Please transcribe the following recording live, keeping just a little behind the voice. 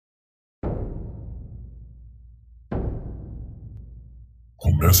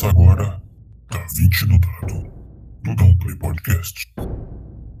Começa agora, Da Vinci no Dado, do Downplay Podcast.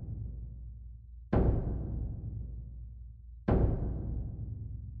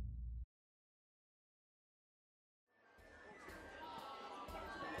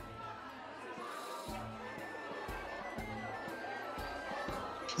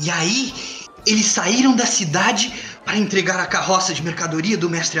 E aí, eles saíram da cidade para entregar a carroça de mercadoria do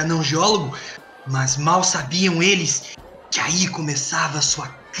mestre anão geólogo, mas mal sabiam eles que aí começava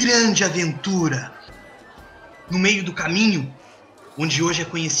sua grande aventura. No meio do caminho, onde hoje é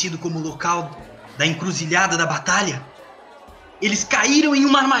conhecido como local da encruzilhada da batalha, eles caíram em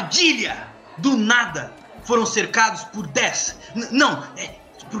uma armadilha. Do nada, foram cercados por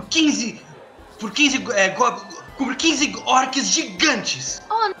 15 orques gigantes.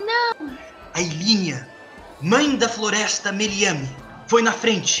 Oh, não! A Ilínia, mãe da floresta Meliame, foi na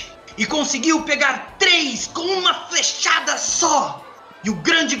frente e conseguiu pegar 3 com uma flechada só. E o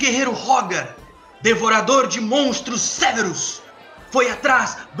grande guerreiro Rogar, devorador de monstros Severus, foi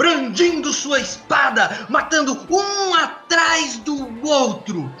atrás, brandindo sua espada, matando um atrás do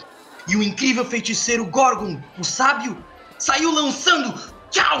outro. E o incrível feiticeiro Gorgon, o sábio, saiu lançando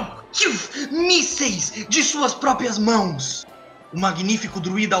mísseis de suas próprias mãos. O magnífico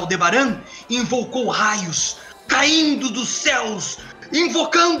druida Aldebaran invocou raios, caindo dos céus,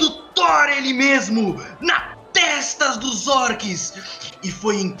 invocando Thor ele mesmo, nas testas dos orques. E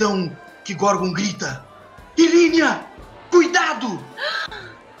foi então que Gorgon grita: Ilínia, cuidado!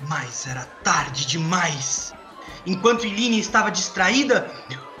 Mas era tarde demais. Enquanto Ilínia estava distraída,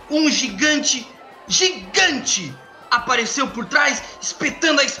 um gigante apareceu por trás,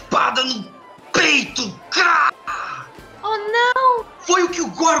 espetando a espada no peito. Oh, não! Foi o que o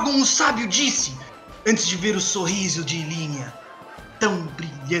Gorgon, o sábio, disse antes de ver o sorriso de Ilínia, tão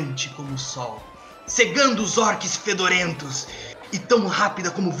brilhante como o sol, cegando os orques fedorentos, e tão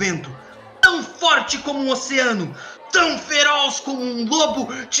rápida como o vento, tão forte como um oceano, tão feroz como um lobo.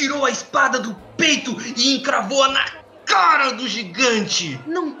 Tirou a espada do peito e encravou-a na cara do gigante.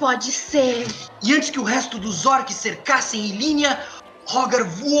 Não pode ser! E antes que o resto dos orques cercassem Ilínia, Rogar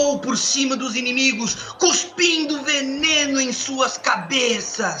voou por cima dos inimigos, cuspindo veneno em suas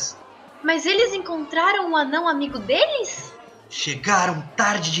cabeças. Mas eles encontraram um anão amigo deles? Chegaram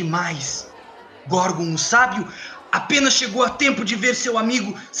tarde demais. Gorgon, o sábio, apenas chegou a tempo de ver seu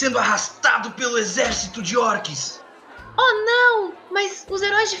amigo sendo arrastado pelo exército de orques. Oh, não! Mas os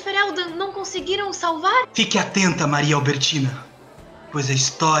heróis de Ferelden não conseguiram o salvar? Fique atenta, Maria Albertina, pois a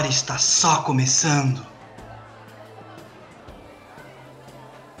história está só começando.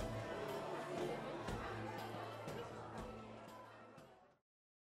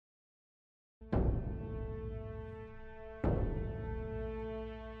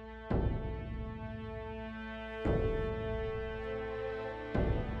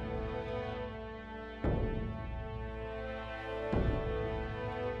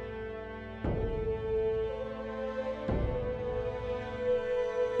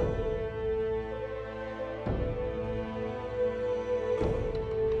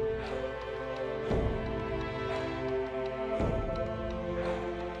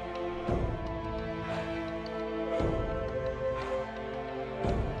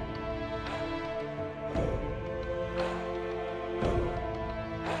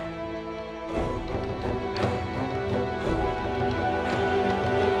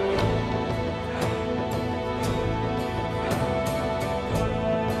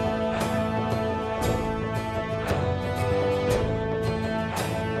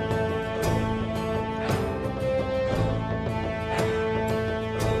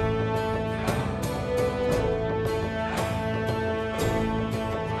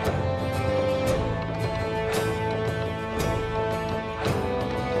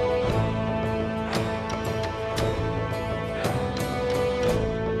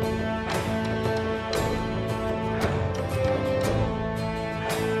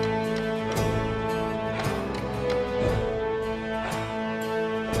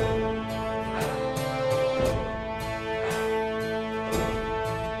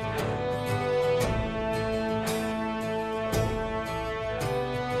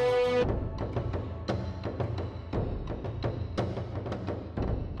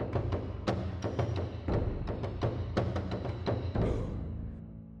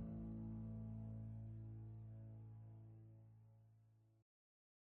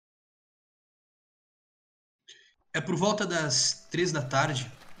 É por volta das 3 da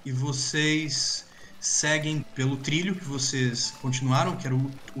tarde e vocês seguem pelo trilho que vocês continuaram, que era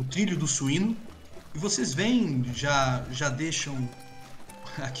o trilho do suíno. E vocês vêm, já deixam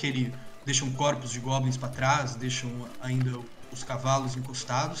deixam corpos de goblins para trás, deixam ainda os cavalos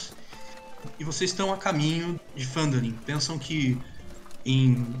encostados. E vocês estão a caminho de Phandalin. Pensam que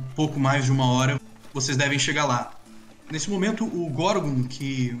em pouco mais de 1 hora vocês devem chegar lá. Nesse momento, o Gorgon,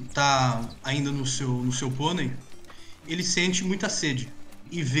 que está ainda no seu pônei, ele sente muita sede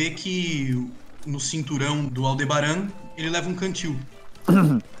e vê que no cinturão do Aldebaran ele leva um cantil.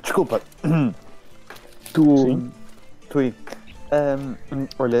 Desculpa. Sim? Tu aí.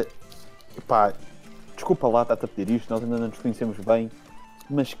 Olha, pá, desculpa lá estar-te a pedir isto, nós ainda não nos conhecemos bem,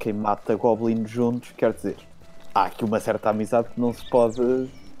 mas quem mata goblinos juntos, quer dizer, há aqui uma certa amizade que não se pode.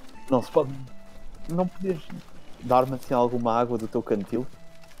 Não podes dar-me assim alguma água do teu cantil?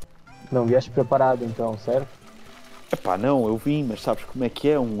 Não vieste preparado então, certo? Epá, não, eu vim, mas sabes como é que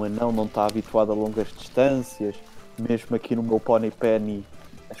é? Um anão não está habituado a longas distâncias, mesmo aqui no meu Pony Penny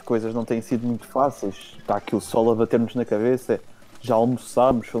as coisas não têm sido muito fáceis. Está aqui o sol a bater-nos na cabeça, já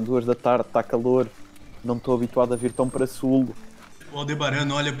almoçámos, são 2 da tarde, está calor, não estou habituado a vir tão para sul. O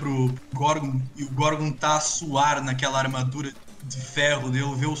Aldebaran olha pro Gorgon e o Gorgon tá a suar naquela armadura de ferro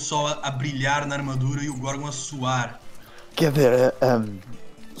dele, vê o sol a brilhar na armadura e o Gorgon a suar. Quer dizer,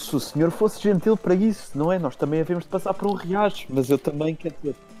 se o senhor fosse gentil para isso, não é? Nós também havemos de passar por um riacho, mas eu também, quer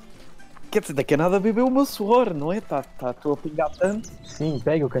dizer, daqui a nada bebeu o meu suor, não é? Estou a pingar tanto. Sim,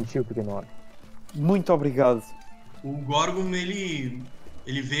 pegue o cantil, pequeno. Muito obrigado. O Gorgon, ele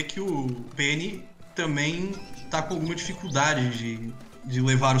vê que o Penny também tá com alguma dificuldade de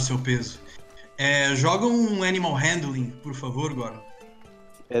levar o seu peso. Joga um Animal Handling, por favor, Gorgon.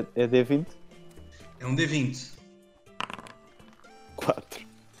 É D20? É um D20. 4.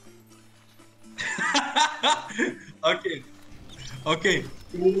 Ok.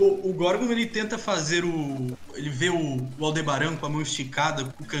 O Gorgon, ele tenta fazer ele vê o Aldebaran com a mão esticada,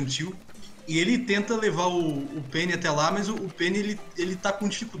 com o cantil, e ele tenta levar o Penny até lá, mas o Penny, ele tá com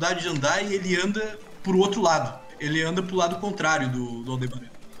dificuldade de andar e ele anda pro outro lado. Ele anda pro lado contrário do Aldebaran.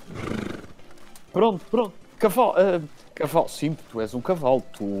 Pronto. Cavalo, sim, tu és um cavalo.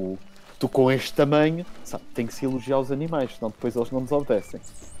 Tu com este tamanho, sabe, tem que se elogiar os animais, senão depois eles não nos obedecem.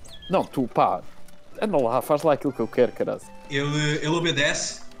 Não, tu, pá, anda lá, faz lá aquilo que eu quero, caralho. Ele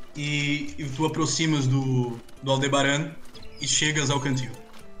obedece e tu aproximas do Aldebaran e chegas ao cantil.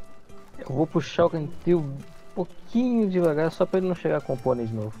 Eu vou puxar o cantil um pouquinho devagar, só para ele não chegar com o pônei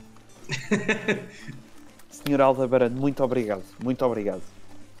de novo. Senhor Aldebaran, muito obrigado.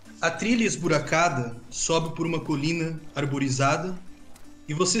 A trilha esburacada sobe por uma colina arborizada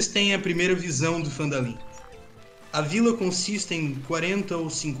e vocês têm a primeira visão de Phandalin. A vila consiste em 40 ou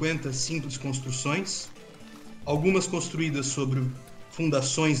 50 simples construções, algumas construídas sobre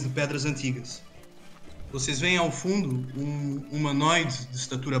fundações de pedras antigas. Vocês veem ao fundo um humanoide de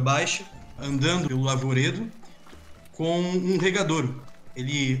estatura baixa, andando pelo arvoredo, com um regador.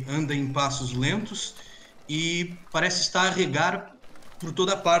 Ele anda em passos lentos e parece estar a regar por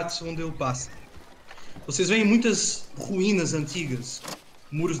toda a parte onde ele passa. Vocês veem muitas ruínas antigas,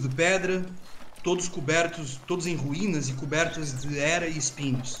 muros de pedra, todos cobertos, todos em ruínas e cobertos de era e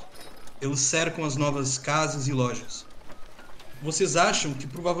espinhos. Eles cercam as novas casas e lojas. Vocês acham que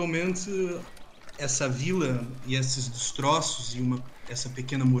provavelmente essa vila e esses destroços e essa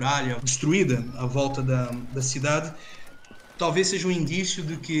pequena muralha destruída à volta da cidade talvez seja um indício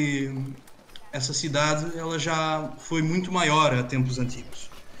de que essa cidade ela já foi muito maior há tempos antigos.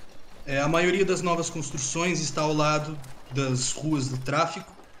 A maioria das novas construções está ao lado das ruas de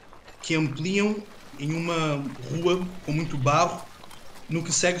tráfico, que ampliam em uma rua com muito barro, no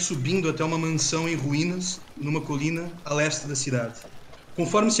que segue subindo até uma mansão em ruínas, numa colina a leste da cidade.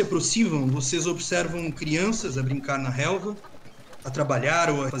 Conforme se aproximam, vocês observam crianças a brincar na relva, a trabalhar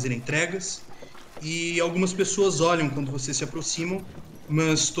ou a fazer entregas, e algumas pessoas olham quando vocês se aproximam,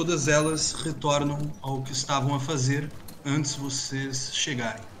 mas todas elas retornam ao que estavam a fazer antes de vocês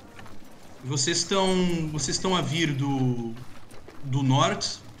chegarem. Vocês estão a vir do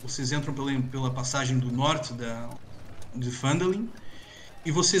norte, vocês entram pela passagem do norte de Phandalin,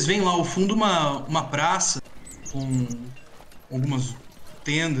 e vocês veem lá ao fundo uma praça com algumas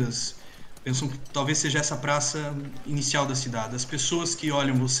tendas. Pensam que talvez seja essa praça inicial da cidade. As pessoas que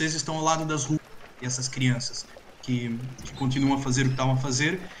olham vocês estão ao lado das ruas, e essas crianças que continuam a fazer o que estavam a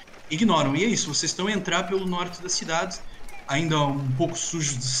fazer, ignoram. E é isso, vocês estão a entrar pelo norte da cidade, ainda um pouco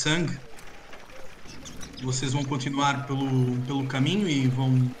sujos de sangue. Vocês vão continuar pelo caminho e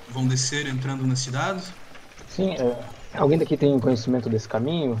vão descer entrando na cidade? Sim, alguém daqui tem conhecimento desse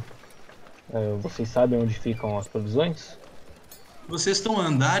caminho? Vocês sabem onde ficam as provisões? Vocês estão a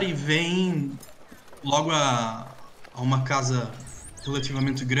andar e vêm logo a uma casa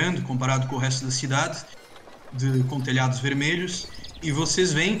relativamente grande comparado com o resto da cidade, com telhados vermelhos, e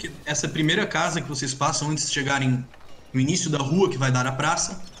vocês veem que essa primeira casa que vocês passam antes de chegarem no início da rua que vai dar à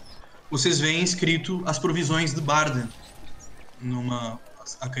praça, vocês veem escrito as provisões de Barden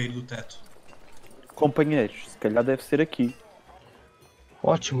a cair do teto. Companheiros, se calhar deve ser aqui.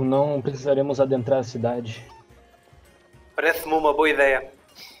 Ótimo, não precisaremos adentrar a cidade. Parece-me uma boa ideia.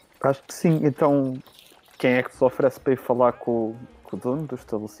 Acho que sim. Então, quem é que se oferece para ir falar com o dono do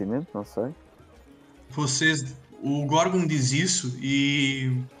estabelecimento? Não sei. O Gorgon diz isso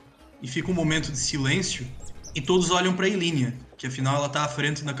e fica um momento de silêncio e todos olham para Ilínia, que afinal ela tá à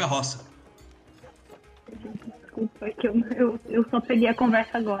frente da carroça. Desculpa, é que eu só peguei a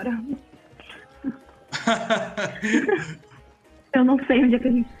conversa agora. Eu não sei onde é que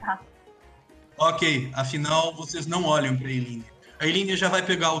a gente tá. Ok, afinal vocês não olham para Ilínia. A Ilínia já vai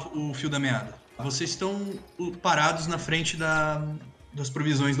pegar o fio da meada. Vocês estão parados na frente das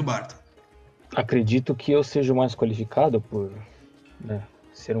provisões do Bardo. Acredito que eu seja o mais qualificado por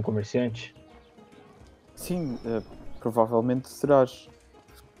ser um comerciante. Sim, provavelmente serás.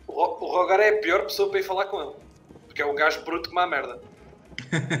 O Rogar é a pior pessoa para ir falar com ele. Porque é um gajo bruto como a merda.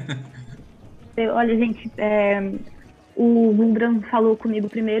 Olha, gente, o Gundran falou comigo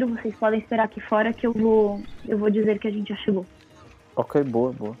primeiro. Vocês podem esperar aqui fora que eu vou dizer que a gente já chegou. Ok,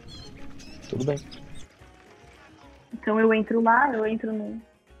 boa. Tudo bem. Então eu entro lá, no...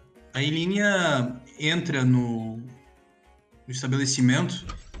 A Ilínia entra no estabelecimento.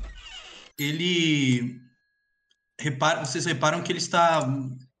 Vocês reparam que ele está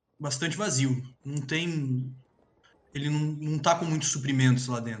bastante vazio. Ele não tá com muitos suprimentos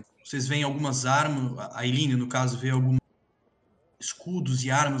lá dentro. Vocês veem algumas armas, a Ilínia, no caso, vê alguns escudos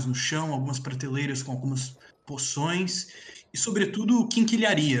e armas no chão, algumas prateleiras com algumas poções e, sobretudo,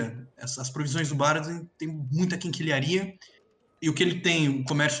 quinquilharia. As provisões do Barden tem muita quinquilharia e o que ele tem, o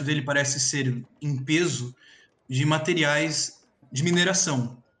comércio dele parece ser em peso de materiais de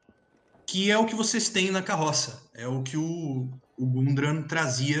mineração, que é o que vocês têm na carroça. É o que o Gundran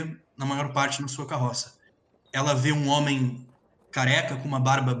trazia na maior parte na sua carroça. Ela vê um homem careca com uma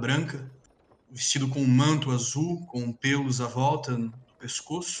barba branca, vestido com um manto azul, com pelos à volta do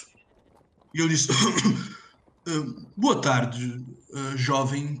pescoço. E eu disse: boa tarde,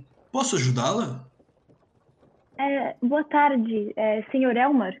 jovem. Posso ajudá-la? Boa tarde, senhor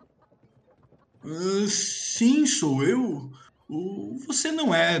Elmar? Sim, sou eu. Você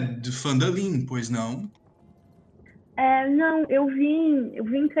não é de Phandalin, pois não? Não, eu vim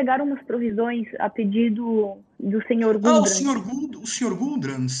entregar umas provisões a pedido do senhor Gundran. O senhor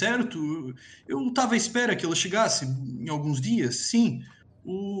Gundran, certo? Eu estava à espera que ela chegasse em alguns dias, sim.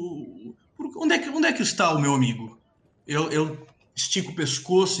 Onde é que está o meu amigo? Eu estico o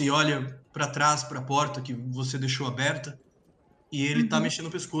pescoço e olho para trás, para a porta que você deixou aberta, e ele está mexendo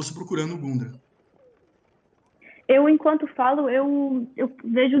o pescoço procurando o Gundran. Eu, enquanto falo, eu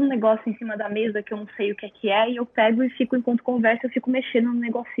vejo um negócio em cima da mesa que eu não sei o que é, e eu pego e fico, enquanto converso, eu fico mexendo no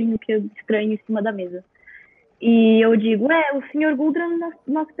negocinho que eu estranho em cima da mesa. E eu digo, o senhor Gundran,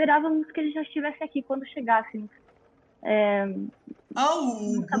 nós esperávamos que ele já estivesse aqui quando chegássemos. O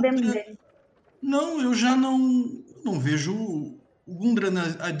não sabemos Gundran... dele. Não, eu já não vejo o Gundran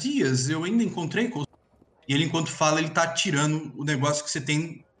há dias. Eu ainda encontrei com... E ele, enquanto fala, ele tá tirando o negócio que você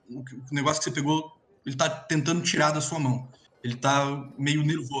tem, o negócio que você pegou, ele tá tentando tirar da sua mão. Ele tá meio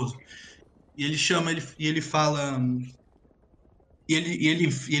nervoso. E ele chama, ele fala... E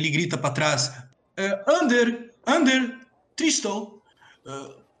ele grita para trás: Ander, Tristol,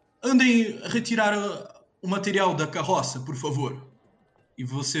 andem retirar o material da carroça, por favor. E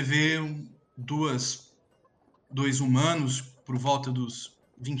você vê dois humanos por volta dos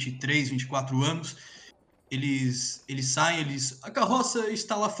 23, 24 anos. Eles saem, a carroça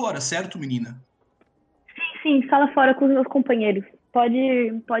está lá fora, certo, menina? Sim, está lá fora com os meus companheiros. Pode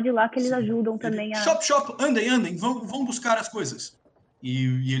ir lá que eles ajudam também a... Shop, andem, vão buscar as coisas.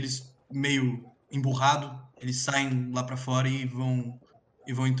 E eles, meio emburrado, eles saem lá para fora e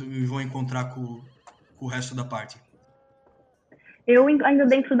vão encontrar com o resto da parte. Eu, ainda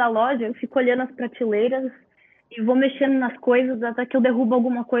dentro da loja, eu fico olhando as prateleiras e vou mexendo nas coisas até que eu derrubo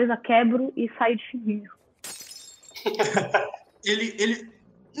alguma coisa, quebro e saio de fininho.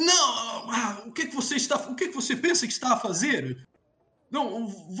 Não! O que você pensa que está a fazer? Não,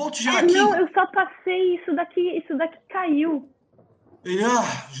 volte já aqui. Não, eu só passei, isso daqui caiu.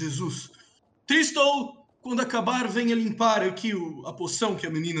 Jesus. Tristol, quando acabar, venha limpar aqui a poção que a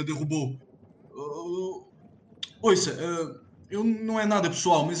menina derrubou. Ouça, não é nada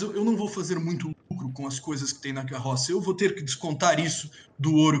pessoal, mas eu não vou fazer muito lucro com as coisas que tem na carroça. Eu vou ter que descontar isso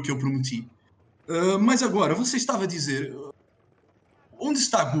do ouro que eu prometi. Mas agora, você estava a dizer... Onde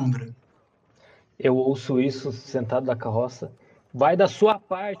está Gundran? Eu ouço isso sentado na carroça. Vai da sua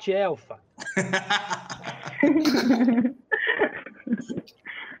parte, elfa!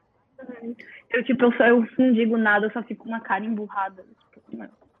 Eu não digo nada, eu só fico com uma cara emburrada.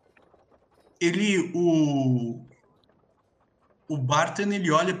 O Barton,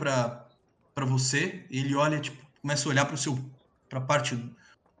 ele olha pra você, ele olha, tipo, começa a olhar pra parte do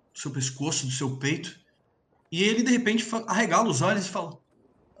seu pescoço, do seu peito, e ele, de repente, arregala os olhos e fala: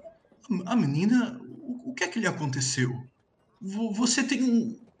 a menina, o que é que lhe aconteceu? Você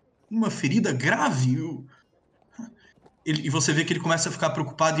tem uma ferida grave? E você vê que ele começa a ficar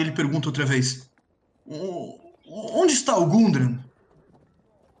preocupado e ele pergunta outra vez: onde está o Gundren?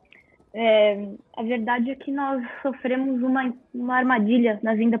 A verdade é que nós sofremos uma armadilha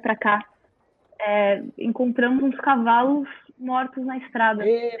na vinda para cá. Encontramos uns cavalos mortos na estrada.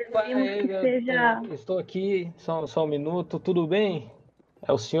 Epa, seja... estou aqui, só um minuto, tudo bem?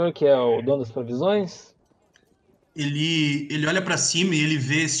 É o senhor que é o dono das provisões? Ele olha para cima e ele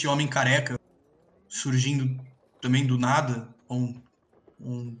vê esse homem careca surgindo também do nada,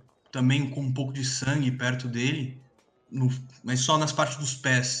 também com um pouco de sangue perto dele, mas só nas partes dos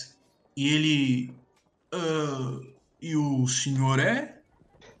pés. E ele... e o senhor é?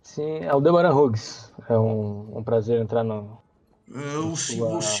 Sim, é o Debaran Hughes. É um prazer entrar no... Os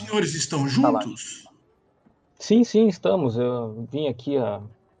senhores estão juntos? Sim, estamos. Eu vim aqui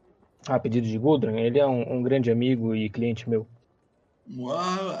a pedido de Gudrun. Ele é um grande amigo e cliente meu.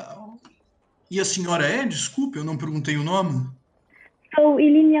 Uau. E a senhora é? Desculpe, eu não perguntei o nome. Sou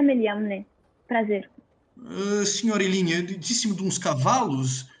Iline Ameliamne. Prazer. Senhora Iline, disse-me de uns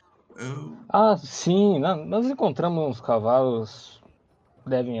cavalos? Sim. Nós encontramos uns cavalos.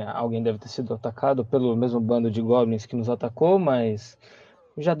 Alguém deve ter sido atacado pelo mesmo bando de goblins que nos atacou, mas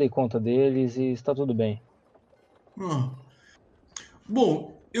já dei conta deles e está tudo bem.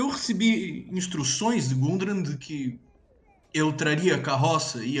 Bom, eu recebi instruções de Gundren de que eu traria a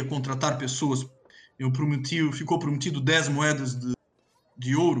carroça e ia contratar pessoas. Ficou prometido 10 moedas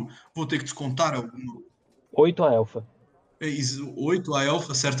de ouro. Vou ter que descontar alguma. 8 a elfa. 8 a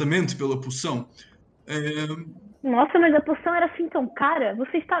elfa, certamente, pela poção. Nossa, mas a poção era assim tão cara?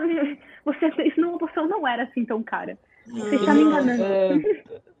 Isso poção não era assim tão cara. Você está me enganando.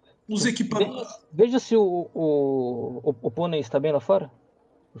 Os equipamentos... Veja se o pônei está bem lá fora,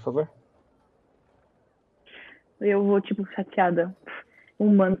 por favor. Eu vou, chateada. O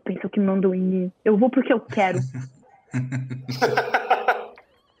humano pensou que mandou em mim. Eu vou porque eu quero.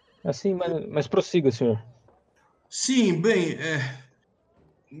 Assim, mas prossiga, senhor. Sim, bem,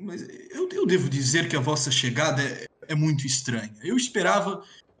 mas eu devo dizer que a vossa chegada é muito estranha. Eu esperava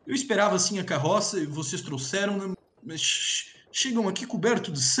assim a carroça e vocês trouxeram, mas chegam aqui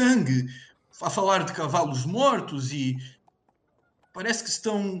coberto de sangue, a falar de cavalos mortos e parece que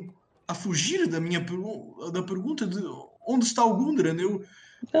estão a fugir da pergunta de onde está o Gundren.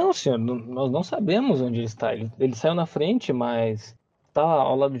 Não, senhor, nós não sabemos onde ele está. Ele saiu na frente, mas está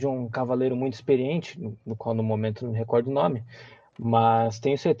ao lado de um cavaleiro muito experiente, no qual no momento não me recordo o nome. Mas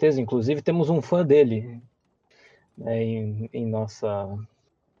tenho certeza, inclusive temos um fã dele em nossa...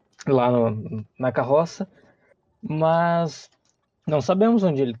 lá na carroça, mas não sabemos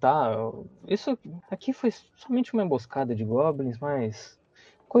onde ele está. Isso aqui foi somente uma emboscada de goblins, mas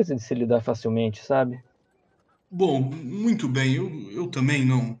coisa de se lidar facilmente, sabe? Bom, muito bem, eu também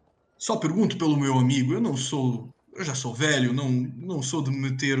não... Só pergunto pelo meu amigo, eu já sou velho, não sou de me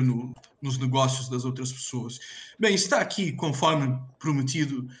meter nos negócios das outras pessoas. Bem, está aqui, conforme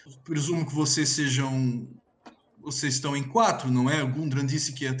prometido, presumo que vocês estão em 4, não é? O Gundren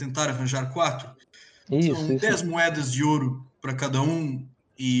disse que ia tentar arranjar 4. São 10 moedas de ouro para cada um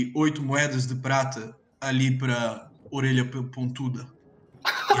e 8 moedas de prata ali para Orelha Pontuda.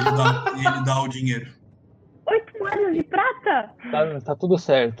 Ele dá o dinheiro. 8 moedas de prata? Tá tudo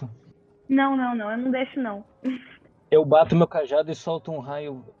certo. Não, eu não deixo, não. Eu bato meu cajado e solto um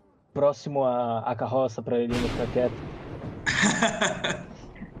raio próximo à carroça para ele não ficar quieto.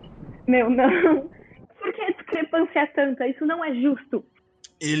 Não. Por que a discrepância é tanta? Isso não é justo.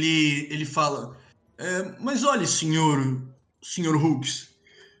 Ele fala, mas olha, senhor Hooks,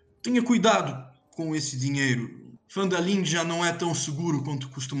 tenha cuidado com esse dinheiro. Phandalin já não é tão seguro quanto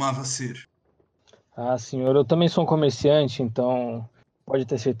costumava ser. Senhor, eu também sou um comerciante, então pode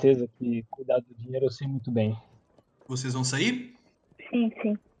ter certeza que cuidar do dinheiro eu sei muito bem. Vocês vão sair? Sim.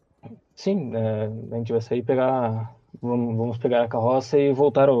 Sim, a gente vai sair vamos pegar a carroça e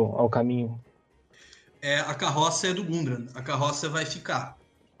voltar ao caminho. A carroça é do Gundren, a carroça vai ficar.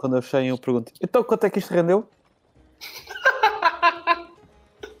 Quando eu chego eu pergunto, então quanto é que isto rendeu?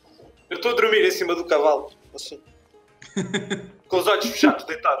 Eu estou a dormir em cima do cavalo, assim. Com os olhos fechados,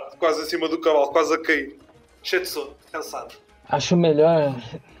 deitado, quase em cima do cavalo, quase a cair. Cheio de sono, cansado. Acho melhor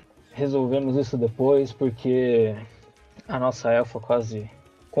resolvemos isso depois, porque a nossa elfa quase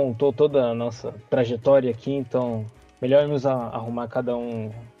contou toda a nossa trajetória aqui, então melhor irmos arrumar cada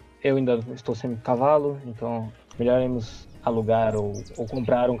um. Eu ainda estou sem cavalo, então melhor irmos alugar ou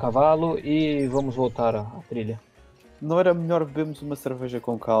comprar um cavalo e vamos voltar à trilha. Não era melhor bebermos uma cerveja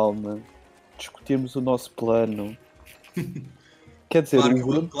com calma, discutirmos o nosso plano? Quer dizer,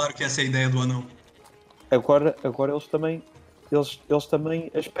 Claro que essa é a ideia do anão. agora eles também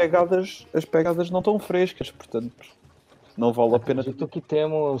as pegadas não estão frescas, portanto não vale a pena. Acredito que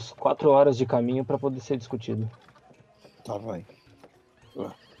temos 4 horas de caminho para poder ser discutido. Tá bem.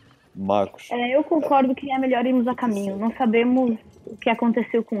 Magos. Eu concordo que é melhor irmos a caminho. Não sabemos o que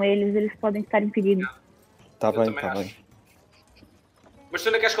aconteceu com eles podem estar em perigo. Tá Eu bem, também tá acho. bem. Mas tu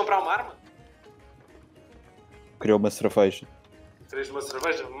ainda queres comprar uma arma? Criou uma cerveja. Queres uma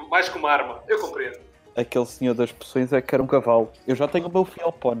cerveja? Mais que uma arma. Eu compreendo. Aquele senhor das poções é que era um cavalo. Eu já tenho o meu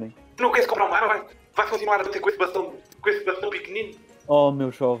fiel pônei. Tu não queres comprar uma arma? Vai continuar a ter com esse bastão pequenino? Oh,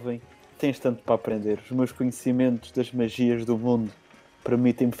 meu jovem, tens tanto para aprender. Os meus conhecimentos das magias do mundo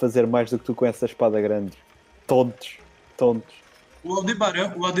permitem-me fazer mais do que tu com essa espada grande. Tontos. O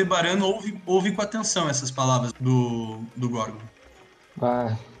Aldebaran ouve com atenção essas palavras do Gorgon.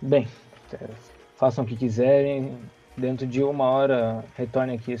 Bem, façam o que quiserem. Dentro de 1 hora,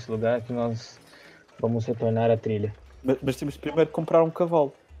 retornem aqui a esse lugar que nós vamos retornar à trilha. Mas temos primeiro que comprar um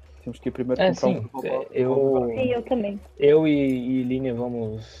cavalo. Temos que ir primeiro comprar um cavalo. Sim, eu também. Eu e Línia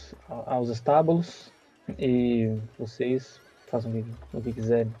vamos aos estábulos e vocês façam o que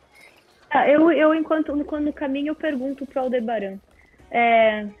quiserem. Eu enquanto no caminho, eu pergunto pro Aldebaran.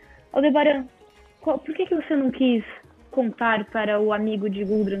 Aldebaran, por que você não quis contar para o amigo de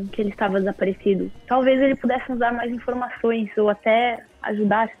Guldran que ele estava desaparecido? Talvez ele pudesse nos dar mais informações ou até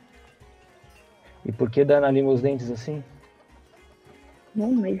ajudar. E por que dar na língua os dentes assim?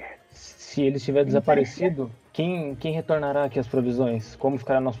 Não, mas... Se ele estiver desaparecido, quem retornará aqui as provisões? Como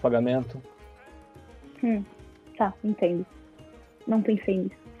ficará nosso pagamento? Tá, entendo. Não pensei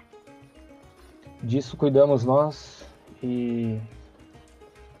nisso. Disso cuidamos nós e...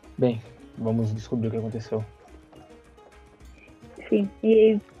 Bem, vamos descobrir o que aconteceu. Sim,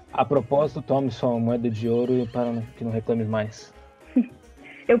 e... A propósito, tome sua moeda de ouro para que não reclames mais.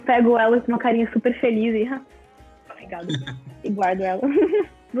 Eu pego ela com uma carinha super feliz e... Obrigada. E guardo ela.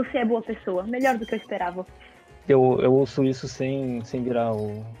 Você é boa pessoa, melhor do que eu esperava. Eu ouço isso sem virar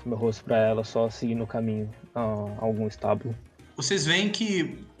o meu rosto para ela, só seguindo o caminho a algum estábulo. Vocês veem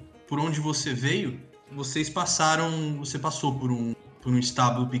que por onde você veio, você passou por um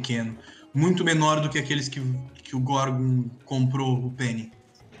estábulo pequeno, muito menor do que aqueles que o Gorgon comprou o Penny.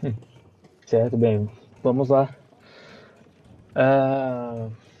 Certo, bem, vamos lá.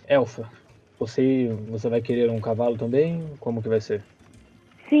 Elfa, você vai querer um cavalo também? Como que vai ser?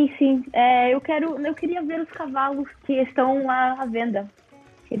 Sim. Eu queria ver os cavalos que estão lá à venda.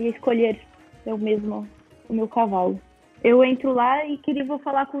 Queria escolher eu mesma o meu cavalo. Eu entro lá e vou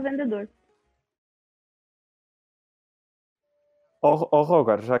falar com o vendedor.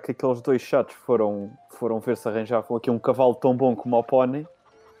 Rogar, já que aqueles dois chatos foram ver se arranjavam aqui um cavalo tão bom como o pônei,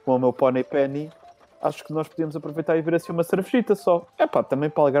 como o meu pônei Penny, acho que nós podíamos aproveitar e ver assim uma cervejita só. Também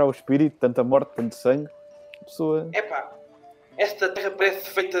para alegrar o espírito, tanta morte, tanto sangue. Pessoa... Esta terra parece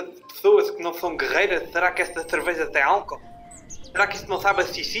feita de pessoas que não são guerreiras. Será que esta cerveja tem álcool? Será que isto não sabe a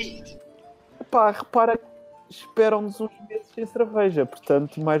xixi? Repara, esperam-nos uns meses sem cerveja,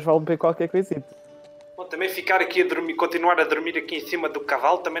 portanto mais vale beber qualquer coisita. Bom, também ficar aqui a dormir, continuar a dormir aqui em cima do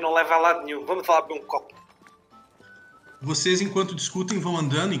cavalo também não leva a lado nenhum. Vamos lá beber um copo. Vocês, enquanto discutem, vão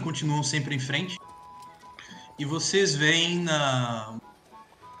andando e continuam sempre em frente. E vocês veem,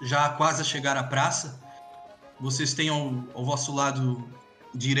 já quase a chegar à praça, vocês têm ao vosso lado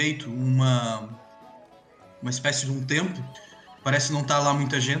direito uma espécie de um templo. Parece não estar lá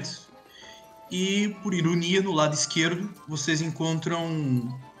muita gente. E, por ironia, no lado esquerdo, vocês encontram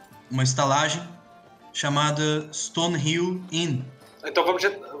uma estalagem chamada Stonehill Inn. Então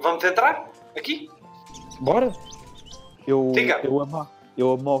vamos entrar aqui? Bora! Eu Diga.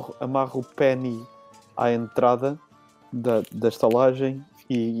 amarro o Penny à entrada da estalagem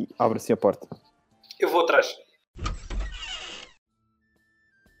e abre-se a porta. Eu vou atrás.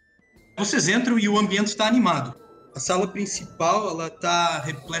 Vocês entram e o ambiente está animado. A sala principal está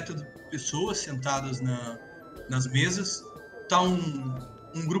repleta de pessoas sentadas nas mesas. Está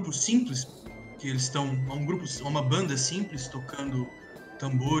um grupo simples, que eles estão... uma banda simples tocando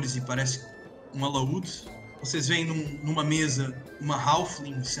tambores e parece um alaúde. Vocês veem numa mesa uma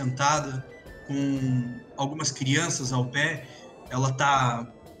halfling sentada com algumas crianças ao pé. Ela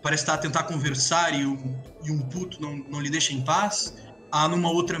parece estar a tentar conversar e um puto não lhe deixa em paz. Há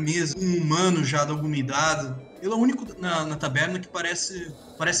numa outra mesa um humano já de alguma idade. Ele é o único na taberna que parece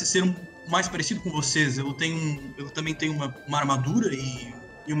ser mais parecido com vocês. Ele também tem uma armadura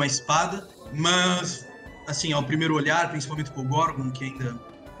e uma espada, mas, assim, ao primeiro olhar, principalmente com o Gorgon, que ainda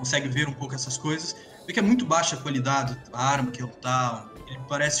consegue ver um pouco essas coisas, vê que é muito baixa a qualidade da arma que ele tá. Ele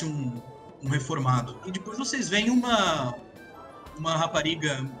parece um reformado. E depois vocês veem uma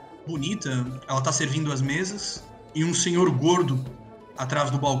rapariga bonita, ela tá servindo as mesas, e um senhor gordo atrás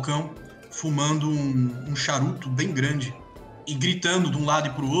do balcão, fumando um charuto bem grande e gritando de um lado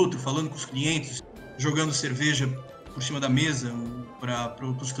e pro outro, falando com os clientes, jogando cerveja por cima da mesa para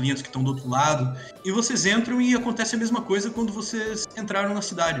os clientes que estão do outro lado. E vocês entram e acontece a mesma coisa quando vocês entraram na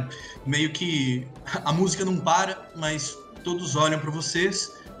cidade. Meio que a música não para, mas todos olham para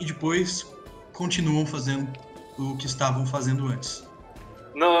vocês e depois continuam fazendo o que estavam fazendo antes.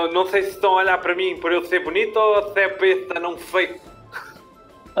 Não sei se estão a olhar para mim por eu ser bonito ou se é para esse anão feio.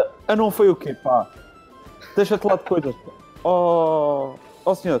 Não foi o quê, pá? Deixa-te lá de coisas. Oh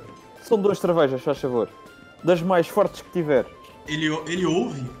senhor, são 2 cervejas, faz favor. Das mais fortes que tiver. Ele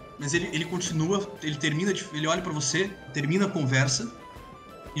ouve, mas ele continua, ele olha pra você, termina a conversa,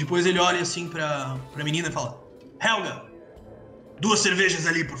 e depois ele olha assim pra menina e fala: Helga, 2 cervejas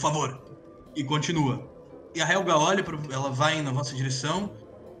ali, por favor. E continua. E a Helga olha, ela vai na vossa direção,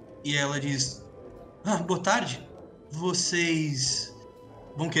 e ela diz: boa tarde, vocês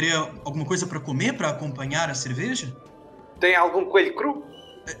vão querer alguma coisa pra comer, pra acompanhar a cerveja? Tem algum coelho cru?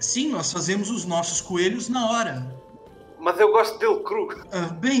 Sim, nós fazemos os nossos coelhos na hora. Mas eu gosto dele cru.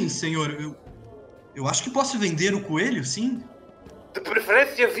 Bem, senhor, eu acho que posso vender o coelho, sim? De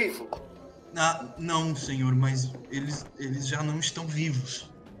preferência vivo. Não, senhor, mas eles já não estão vivos.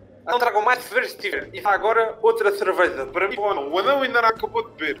 Não tragam mais cerveja se tiver. E agora outra cerveja. Para mim, o anão ainda não acabou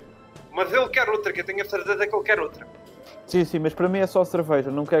de beber. Mas ele quer outra, que eu tenho a certeza que ele quer outra. Sim, mas para mim é só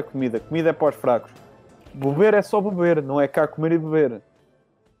cerveja, não quero comida. Comida é para os fracos. Beber é só beber, não é cá comer e beber.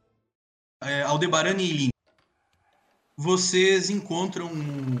 Aldebaran e Eileen, vocês encontram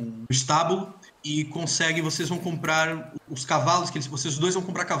um estábulo e vocês vão comprar os cavalos, vocês dois vão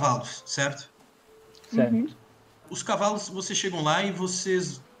comprar cavalos, certo? Certo. Uhum. Os cavalos, vocês chegam lá e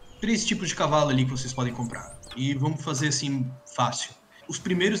 3 tipos de cavalo ali que vocês podem comprar. E vamos fazer assim, fácil. Os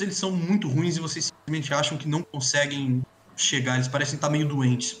primeiros, eles são muito ruins e vocês simplesmente acham que não conseguem chegar, eles parecem estar meio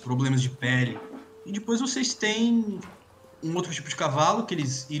doentes, problemas de pele. E depois vocês têm um outro tipo de cavalo que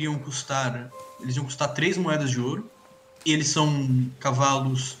eles iam custar 3 moedas de ouro. E eles são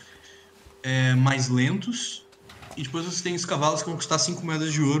cavalos mais lentos. E depois vocês têm os cavalos que vão custar 5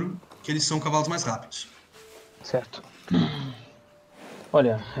 moedas de ouro, que eles são cavalos mais rápidos. Certo.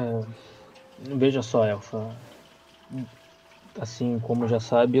 Olha, veja só, Elfa. Assim como já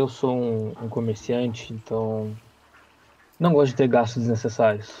sabe, eu sou um comerciante, então não gosto de ter gastos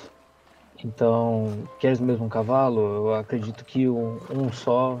desnecessários. Então, queres mesmo um cavalo? Eu acredito que um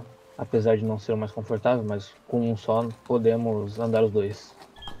só, apesar de não ser o mais confortável, mas com um só podemos andar os 2.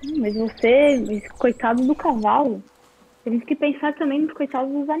 Mas você, coitado do cavalo, temos que pensar também nos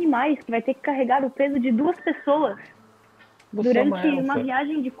coitados dos animais, que vai ter que carregar o peso de 2 pessoas durante uma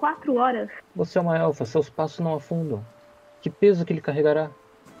viagem de 4 horas. Você é uma elfa, seus passos não afundam. Que peso que ele carregará?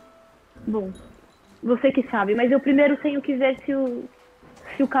 Bom, você que sabe, mas eu primeiro tenho que ver se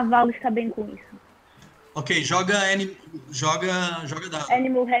o cavalo está bem com isso. Ok, joga dado.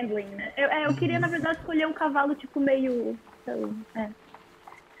 Animal handling, né? Eu queria, na verdade, escolher um cavalo, tipo, meio...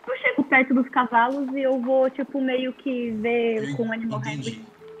 Eu chego perto dos cavalos e eu vou, tipo, meio que ver com animal handling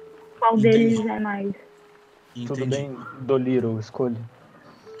qual deles é mais. Tudo bem, Doliro, escolha.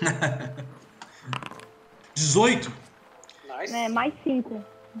 18? Nice. Mais 5.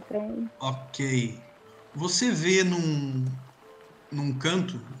 Então... Ok. Você vê num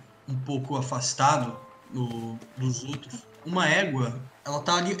canto, um pouco afastado dos outros, uma égua. Ela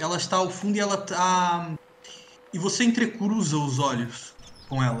tá ali, ela está ao fundo e ela tá... E você entrecruza os olhos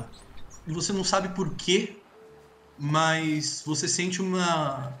com ela. E você não sabe por quê, mas você sente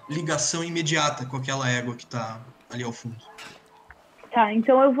uma ligação imediata com aquela égua que tá ali ao fundo. Tá,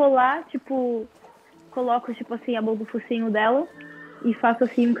 então eu vou lá, tipo, coloco, tipo assim, a mão do focinho dela e faço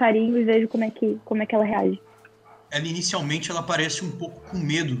assim um carinho e vejo como é que ela reage. Ela inicialmente ela parece um pouco com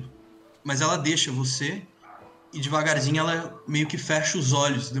medo, mas ela deixa você e devagarzinho ela meio que fecha os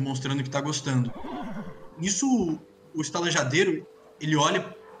olhos, demonstrando que tá gostando. Nisso, o estalajadeiro, ele olha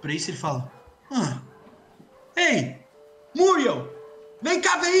pra isso e ele fala: Ei, Muriel, vem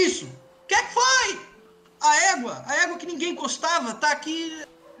cá ver isso! O que foi? A égua que ninguém encostava, tá aqui.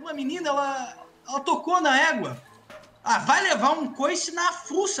 Uma menina, ela tocou na égua. Vai levar um coice na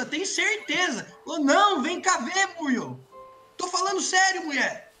fuça, tenho certeza. Falou: não, vem cá ver, Muriel. Tô falando sério,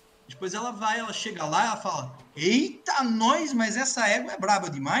 mulher! Depois ela chega lá e ela fala: eita, nós, mas essa égua é braba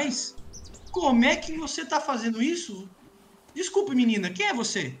demais? Como é que você tá fazendo isso? Desculpe, menina, quem é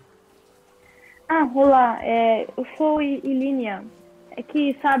você? Olá, eu sou Ilínia. É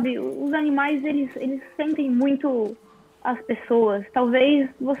que, sabe, os animais, eles sentem muito as pessoas. Talvez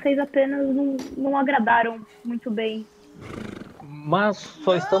vocês apenas não agradaram muito bem. Mas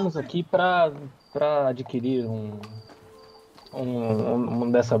só estamos aqui para adquirir um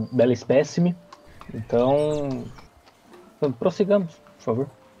dessa bela espécime. Então, prossigamos, por favor.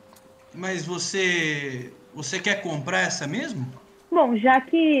 Mas você quer comprar essa mesmo? Bom, já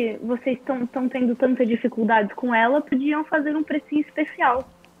que vocês estão tendo tanta dificuldade com ela, podiam fazer um precinho especial.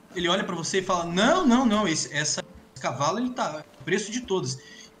 Ele olha pra você e fala: não, esse cavalo, ele tá o preço de todos.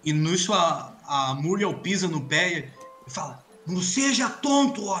 E nisso a Muriel pisa no pé e fala: não seja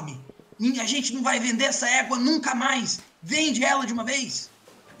tonto, homem. A gente não vai vender essa égua nunca mais. Vende ela de uma vez.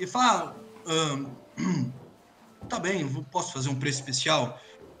 E fala: tá bem, eu posso fazer um preço especial.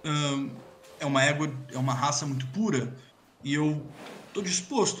 É uma égua, é uma raça muito pura. E eu estou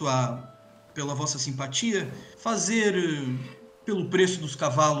disposto a, pela vossa simpatia, fazer pelo preço dos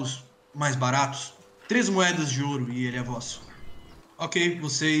cavalos mais baratos 3 moedas de ouro e ele é vosso. Ok,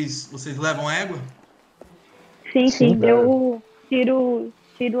 vocês levam a égua? Sim, eu tiro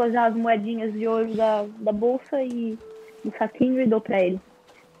as moedinhas de ouro da bolsa e do saquinho e dou para ele.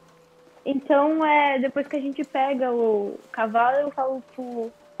 Então, depois que a gente pega o cavalo, eu falo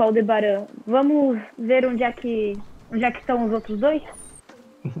pro Aldebaran: vamos ver onde é que estão os outros dois?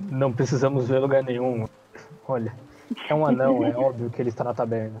 Não precisamos ver lugar nenhum. Olha, é um anão, é óbvio que ele está na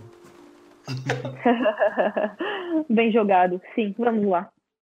taberna. Bem jogado, sim, vamos lá.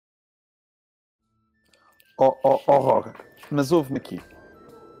 Roga, mas ouve-me aqui.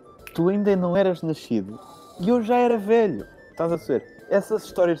 Tu ainda não eras nascido e eu já era velho. Estás a ver? Essas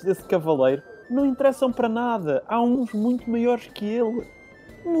histórias desse cavaleiro não interessam para nada. Há uns muito maiores que ele.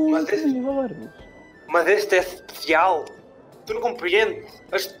 Muito maiores. Mas este é especial. Tu não compreendes?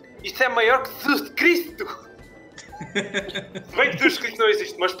 Isto é maior que Jesus Cristo. Se bem que Jesus Cristo não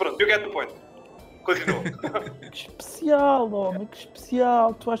existe, mas pronto, you get the point. Continua. Que especial, homem, que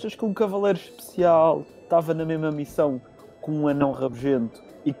especial. Tu achas que um cavaleiro especial estava na mesma missão com um anão rabugento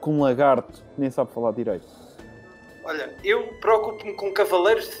e com um lagarto que nem sabe falar direito? Olha, eu preocupo-me com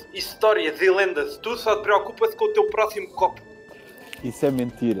cavaleiros, histórias e lendas. Tu só te preocupas com o teu próximo copo. Isso é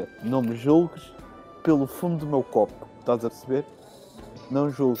mentira. Não me julgues pelo fundo do meu copo. Estás a perceber?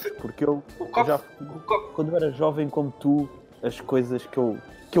 Não julgues, porque eu quando eu era jovem como tu, as coisas que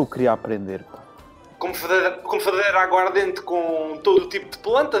eu queria aprender. Como fazer aguardente com todo o tipo de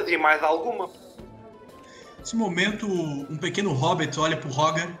plantas e mais alguma. Nesse momento, um pequeno hobbit olha pro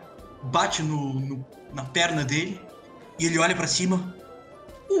Roger, bate na perna dele e ele olha pra cima.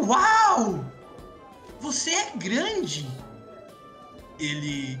 Uau! Você é grande!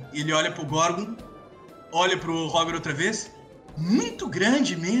 Ele olha pro Gorgon, olha pro Roger outra vez. Muito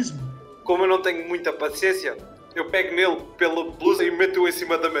grande mesmo. Como eu não tenho muita paciência, eu pego nele pela blusa e meto-o em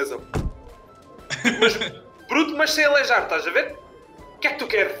cima da mesa. Mas bruto, mas sem aleijar, estás a ver? O que é que tu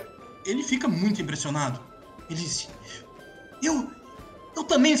queres? Ele fica muito impressionado. Ele diz: Eu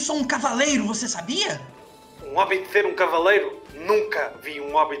também sou um cavaleiro, você sabia? Um hobbit ser um cavaleiro? Nunca vi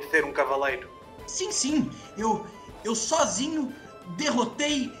um hobbit ser um cavaleiro. Sim. Eu sozinho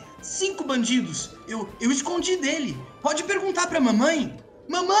derrotei 5 bandidos. Eu escondi dele. Pode perguntar pra mamãe.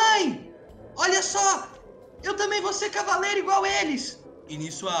 Mamãe! Olha só! Eu também vou ser cavaleiro igual eles. E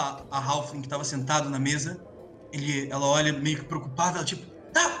nisso a Halfling que estava sentado na mesa, ela olha meio que preocupada, ela tipo: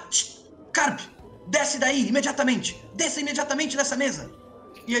 Carp, desce daí imediatamente. Desça imediatamente dessa mesa.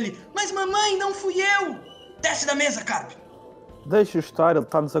 E ele: mas mamãe, não fui eu. Desce da mesa, Carp. Deixa estar, ele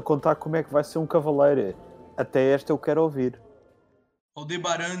está-nos a contar como é que vai ser um cavaleiro. Até esta eu quero ouvir.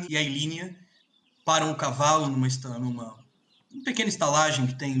 Aldebaran e a Ilínia param o cavalo numa pequena estalagem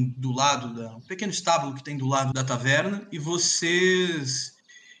que tem do lado um pequeno estábulo que tem do lado da taverna e vocês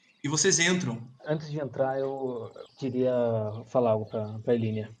entram. Antes de entrar, eu queria falar algo pra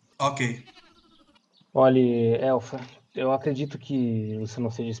Ilínia. Ok. Olha, Elfa, eu acredito que você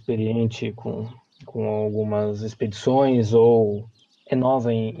não seja experiente com algumas expedições ou é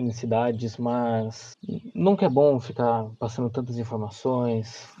nova em cidades, mas nunca é bom ficar passando tantas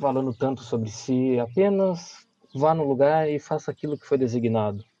informações, falando tanto sobre si. Apenas vá no lugar e faça aquilo que foi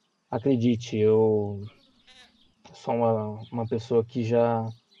designado. Acredite, eu sou uma pessoa que já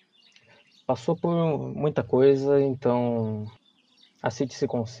passou por muita coisa, então aceite esse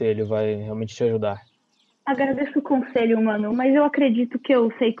conselho, vai realmente te ajudar. Agradeço o conselho, mano, mas eu acredito que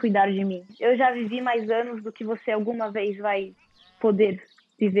eu sei cuidar de mim. Eu já vivi mais anos do que você alguma vez vai poder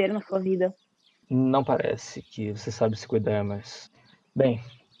viver na sua vida. Não parece que você sabe se cuidar, mas... Bem,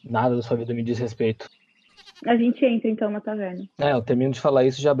 nada da sua vida me diz respeito. A gente entra então na taverna. Eu termino de falar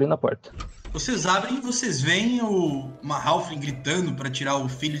isso já abrindo a porta. Vocês abrem e vocês veem uma Halfling gritando pra tirar o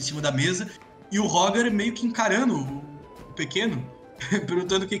filho de cima da mesa e o Roger meio que encarando o pequeno,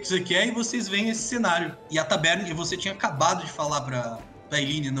 perguntando o que você quer, e vocês veem esse cenário. E a taberna, e você tinha acabado de falar pra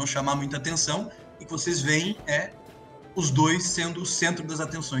Eileen não chamar muita atenção, e que vocês veem os dois sendo o centro das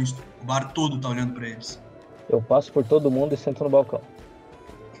atenções. O bar todo tá olhando pra eles. Eu passo por todo mundo e sento no balcão.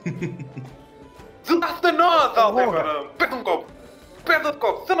 Juntaste a nós, Aldebaran! Pede um copo! Pede outro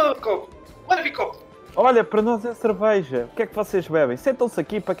copo! Toma outro copo! Manda vir copo! Olha, para nós é cerveja. O que é que vocês bebem? Sentam-se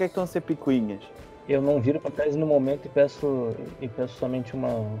aqui, para que é que estão a ser picuinhas? Eu não viro pra trás no momento e peço somente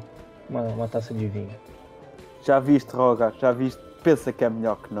uma taça de vinho. Já viste, Rogar? Já viste? Pensa que é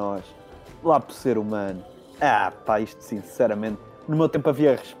melhor que nós. Lá por ser humano. Pá, isto sinceramente. No meu tempo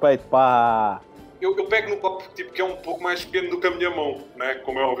havia respeito, pá. Eu pego no copo, tipo, que é um pouco mais pequeno do que a minha mão, né?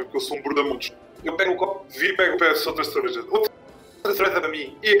 Como é óbvio, porque eu sou um burdamundos. Eu pego no copo, viro e peço outra cerveja. Outra cerveja para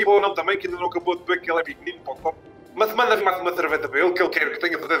mim. E aqui para o não também, que ainda não acabou de beber, que ele é pequenino para o copo. Mas manda-me mais uma cerveja para ele, que ele quer, que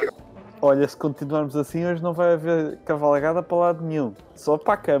tenha certeza. Olha, se continuarmos assim, hoje não vai haver cavalgada para lado nenhum. Só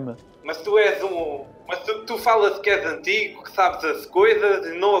para a cama. Mas tu és Mas tu falas que és antigo, que sabes as coisas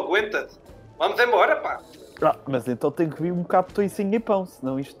e não aguentas. Vamos embora, pá. Mas então tenho que vir um bocado de toicinho e pão,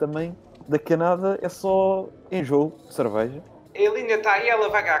 senão isto também, daqui a nada, é só enjoo de cerveja. A Elinha está aí, ela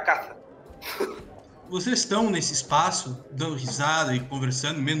vai à caça. Vocês estão nesse espaço, dando risada e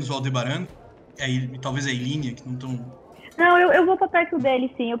conversando, menos o Aldebaran, e talvez a Eilinha, que não estão... Não, eu vou pra perto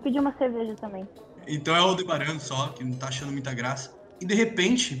dele, sim. Eu pedi uma cerveja também. Então é o Aldebaran só, que não tá achando muita graça. E de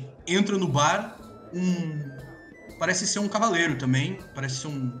repente, entra no bar parece ser um cavaleiro também, parece ser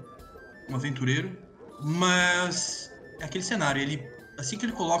um aventureiro, mas é aquele cenário, assim que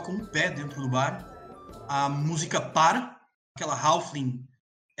ele coloca um pé dentro do bar, a música para, aquela Halfling,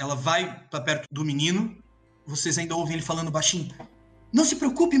 ela vai pra perto do menino, vocês ainda ouvem ele falando baixinho: "Não se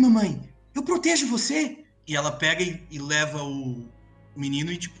preocupe, mamãe, eu protejo você." E ela pega e leva o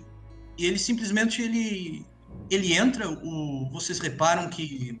menino e ele simplesmente, ele entra, vocês reparam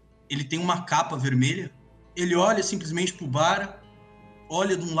que ele tem uma capa vermelha, ele olha simplesmente pro bar,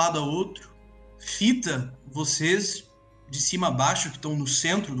 olha de um lado a outro, fita vocês de cima a baixo, que estão no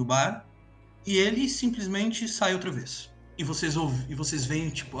centro do bar, e ele simplesmente sai outra vez. E vocês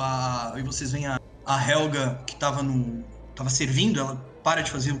veem, a Helga, que tava servindo, ela para de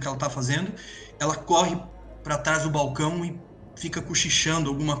fazer o que ela tá fazendo, ela corre para trás do balcão e fica cochichando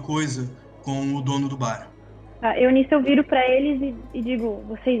alguma coisa com o dono do bar. Eu viro pra eles e digo: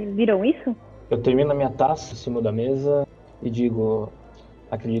 vocês viram isso? Eu termino a minha taça em cima da mesa e digo: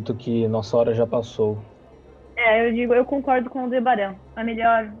 acredito que nossa hora já passou. Eu concordo com o Aldebaran. É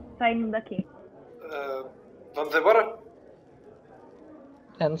melhor sairmos daqui. Vamos embora?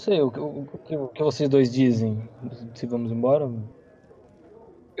 Não sei, o que vocês dois dizem? Se vamos embora?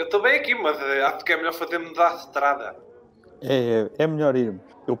 Eu estou bem aqui, mas acho que é melhor fazermos a estrada. É melhor irmos.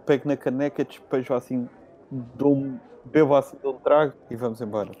 Eu pego na caneca, despejo assim, bebo assim, dou um trago e vamos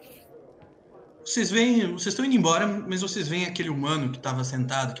embora. Vocês estão indo embora, mas vocês veem aquele humano que estava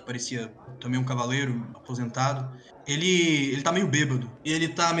sentado, que parecia também um cavaleiro aposentado. Ele tá meio bêbado, e ele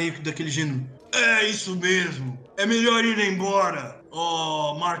tá meio que daquele gênero: "É isso mesmo, é melhor ir embora,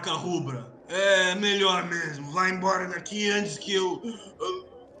 marca rubra. É melhor mesmo, vai embora daqui antes que eu...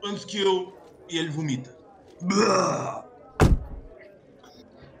 E ele vomita.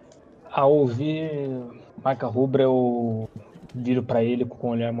 Ao ouvir marca rubra, eu viro pra ele com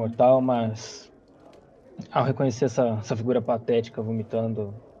um olhar mortal, mas ao reconhecer essa figura patética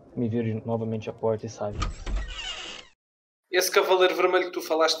vomitando, me viro novamente à porta e saio. Esse cavaleiro vermelho que tu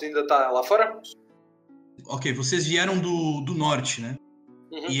falaste ainda está lá fora? Ok, vocês vieram do norte, né?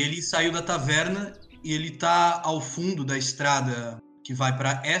 Uhum. E ele saiu da taverna e ele tá ao fundo da estrada que vai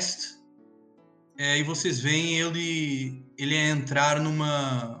para este. E vocês veem ele entrar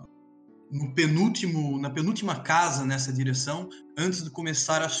na penúltima casa nessa direção, antes de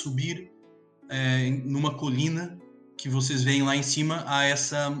começar a subir numa colina que vocês veem lá em cima, a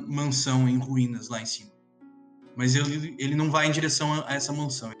essa mansão em ruínas lá em cima. Mas ele não vai em direção a essa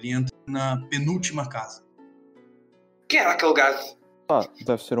mansão, ele entra na penúltima casa. Quem era aquele gajo?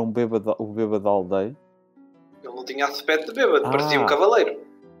 Deve ser o bêbado da aldeia. Ele não tinha aspecto de bêbado, parecia um cavaleiro.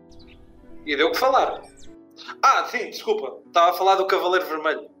 E deu o que falar. Sim, desculpa. Estava a falar do cavaleiro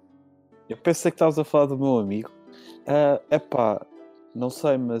vermelho. Eu pensei que estavas a falar do meu amigo. Não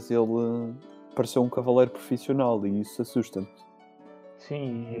sei, mas ele pareceu um cavaleiro profissional e isso assusta-me.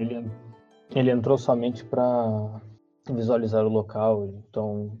 Sim, ele entrou somente para visualizar o local,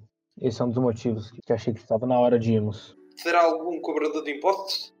 então esse é um dos motivos que achei que estava na hora de irmos. Será algum cobrador de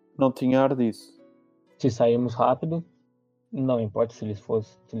impostos? Não tinha ar disso. Se sairmos rápido, não importa se ele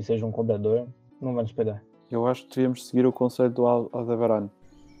seja um cobrador, não vai nos pegar. Eu acho que devíamos seguir o conselho do Aldebaran.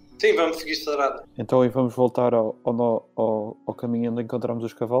 Sim, vamos seguir estrada. Então, e vamos voltar ao caminho onde encontramos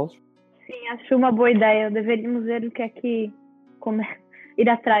os cavalos? Sim, acho uma boa ideia. Deveríamos ver o que é que... ir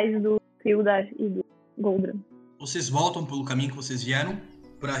atrás do Hilda e do Goldran. Vocês voltam pelo caminho que vocês vieram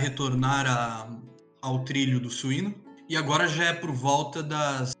para retornar ao trilho do suíno. E agora já é por volta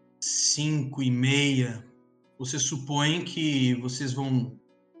das 5:30. Você supõe que vocês vão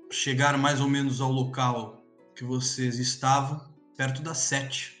chegar mais ou menos ao local que vocês estavam, perto das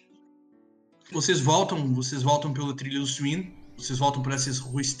 7. Vocês voltam pelo trilho do suíno, vocês voltam por essa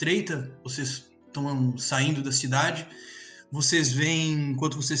rua estreita, vocês estão saindo da cidade. Vocês veem,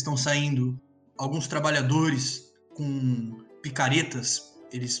 enquanto vocês estão saindo, alguns trabalhadores com picaretas,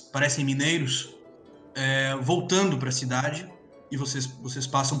 eles parecem mineiros, voltando para a cidade, e vocês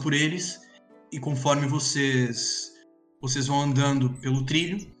passam por eles, e conforme vocês vão andando pelo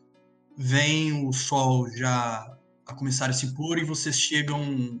trilho, vem o sol já a começar a se pôr, e vocês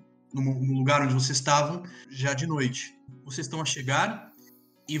chegam no lugar onde vocês estavam já de noite. Vocês estão a chegar,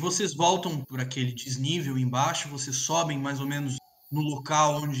 e vocês voltam por aquele desnível embaixo, vocês sobem mais ou menos no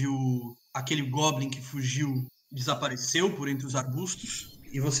local onde aquele goblin que fugiu desapareceu por entre os arbustos,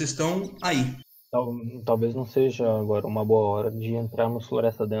 e vocês estão aí. Talvez não seja agora uma boa hora de entrarmos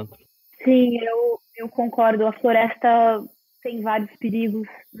floresta dentro. Sim, eu concordo. A floresta tem vários perigos.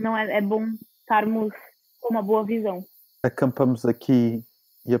 Não é bom estarmos com uma boa visão. Acampamos aqui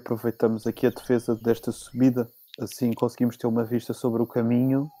e aproveitamos aqui a defesa desta subida. Assim conseguimos ter uma vista sobre o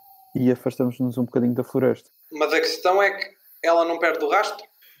caminho e afastamos-nos um bocadinho da floresta. Mas a questão é que ela não perde o rastro?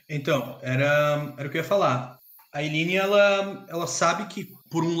 Então, era o que eu ia falar. A Eileen, ela sabe que,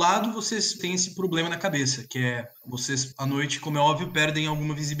 por um lado, vocês têm esse problema na cabeça, que é vocês, à noite, como é óbvio, perdem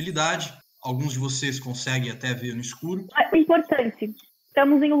alguma visibilidade. Alguns de vocês conseguem até ver no escuro. É importante.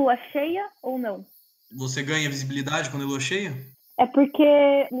 Estamos em lua cheia ou não? Você ganha visibilidade quando é lua cheia? É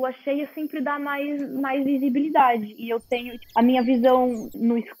porque lua cheia sempre dá mais visibilidade. E eu tenho... A minha visão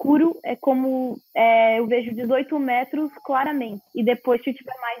no escuro é como... eu vejo 18 metros claramente. E depois, se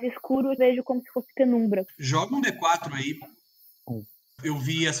tiver mais escuro, eu vejo como se fosse penumbra. Joga um D4 aí. Eu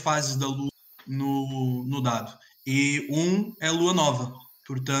vi as fases da lua no dado. E 1 é lua nova.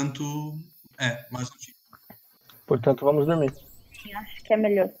 Portanto, mais um dia. Portanto, vamos dormir. Sim, acho que é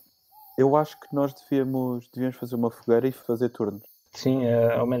melhor. Eu acho que nós devíamos fazer uma fogueira e fazer turnos. Sim,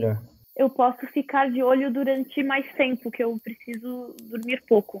 é o melhor. Eu posso ficar de olho durante mais tempo, que eu preciso dormir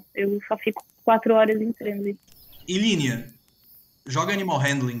pouco. Eu só fico 4 horas em transe. E Línia, joga Animal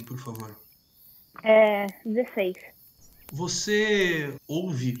Handling, por favor. 16. Você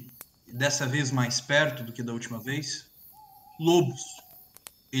ouve, dessa vez mais perto do que da última vez, lobos.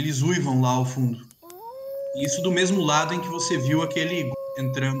 Eles uivam lá ao fundo. Isso do mesmo lado em que você viu aquele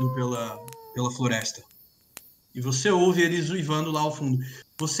entrando pela floresta. E você ouve eles uivando lá ao fundo.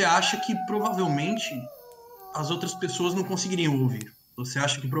 Você acha que provavelmente as outras pessoas não conseguiriam ouvir. Você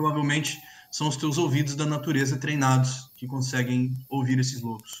acha que provavelmente são os teus ouvidos da natureza treinados que conseguem ouvir esses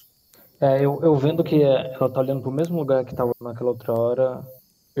lobos. Eu vendo que ela tá olhando pro mesmo lugar que estava naquela outra hora,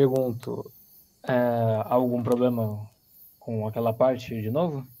 pergunto, há algum problema com aquela parte de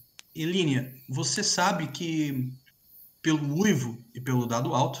novo? E Línia, você sabe que pelo uivo e pelo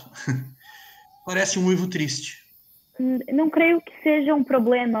dado alto, parece um uivo triste. Não creio que seja um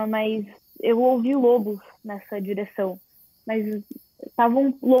problema, mas eu ouvi lobos nessa direção. Mas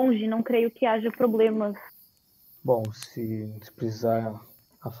estavam longe, não creio que haja problemas. Bom, se precisar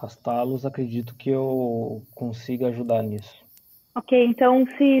afastá-los, acredito que eu consiga ajudar nisso. Ok, então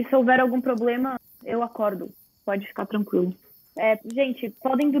se houver algum problema, eu acordo. Pode ficar tranquilo. Gente,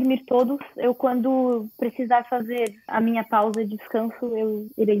 podem dormir todos. Eu, quando precisar fazer a minha pausa de descanso, eu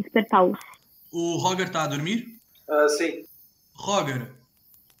irei despertá-los. O Roger tá a dormir? Sim. Roger,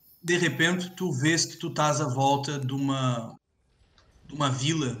 de repente tu vês que tu estás à volta de uma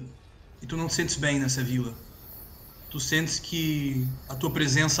vila e tu não te sentes bem nessa vila. Tu sentes que a tua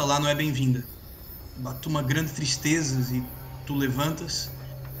presença lá não é bem-vinda. Bate uma grande tristeza e tu levantas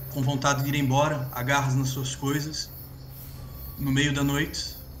com vontade de ir embora, agarras nas suas coisas no meio da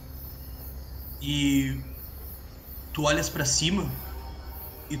noite e tu olhas para cima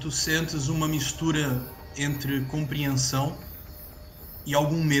e tu sentes uma mistura entre compreensão e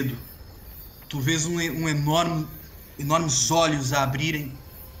algum medo. Tu vês enormes olhos a abrirem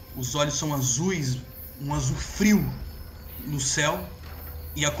Os olhos são azuis, um azul frio no céu,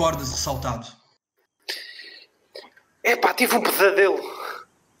 e acordas assaltado. Epá, tive um pesadelo.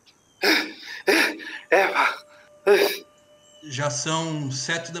 Epá. Já são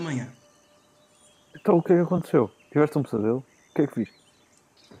 7 da manhã. Então o que é que aconteceu? Tiveste um pesadelo? O que é que viste?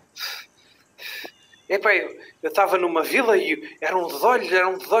 Epá, eu estava numa vila e eram uns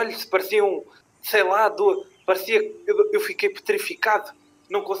olhos, pareciam, sei lá, parecia, eu fiquei petrificado,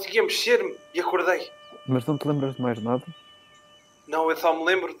 não conseguia mexer-me e acordei. Mas não te lembras de mais nada? Não, eu só me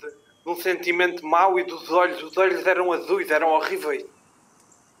lembro de um sentimento mau e dos olhos. Os olhos eram azuis, eram horríveis.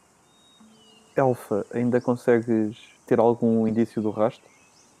 Elfa, ainda consegues ter algum indício do rastro?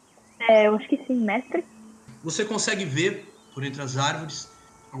 Eu acho que sim, mestre. Você consegue ver por entre as árvores,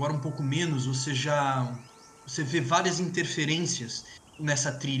 agora um pouco menos, você vê várias interferências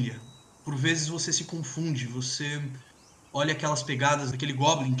nessa trilha. Por vezes você se confunde, você olha aquelas pegadas daquele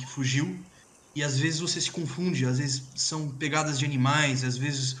goblin que fugiu e às vezes você se confunde, às vezes são pegadas de animais, às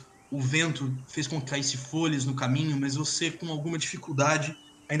vezes o vento fez com que caísse folhas no caminho, mas você com alguma dificuldade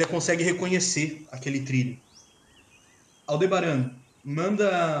ainda consegue reconhecer aquele trilho. Aldebaran,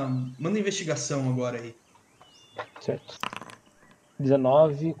 manda investigação agora aí. Certo.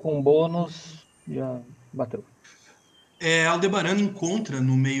 19 com bônus, já bateu. Aldebaran encontra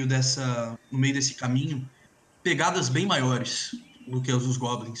no meio desse caminho pegadas bem maiores do que as dos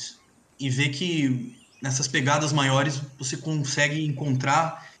goblins. E vê que nessas pegadas maiores você consegue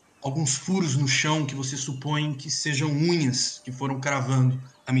encontrar alguns furos no chão que você supõe que sejam unhas que foram cravando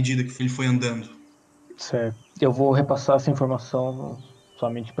à medida que ele foi andando. Certo. Eu vou repassar essa informação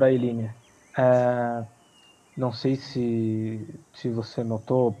somente para a Elínia. Não sei se você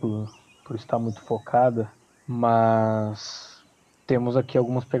notou por estar muito focada, mas temos aqui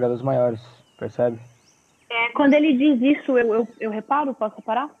algumas pegadas maiores, percebe? Quando ele diz isso, eu reparo? Posso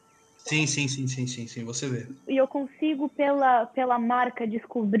reparar? Sim, você vê. E eu consigo, pela marca,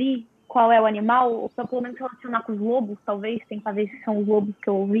 descobrir qual é o animal, ou pelo menos relacionar com os lobos, talvez, tentar ver se são os lobos que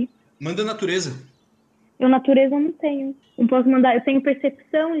eu ouvi. Manda natureza. Eu, natureza, não tenho. Não posso mandar. Eu tenho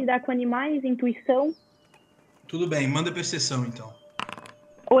percepção, lidar com animais, intuição. Tudo bem, manda percepção então.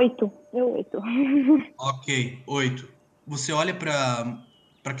 8. 8. Ok, 8. Você olha para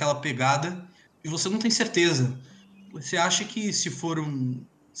aquela pegada e você não tem certeza. Você acha que se for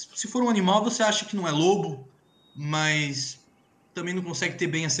um animal, você acha que não é lobo, mas também não consegue ter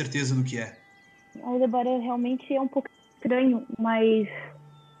bem a certeza do que é. O Aldebaran realmente é um pouco estranho, mas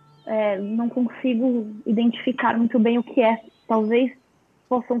não consigo identificar muito bem o que é. Talvez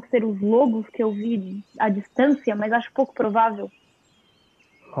possam ser os lobos que eu vi à distância, mas acho pouco provável.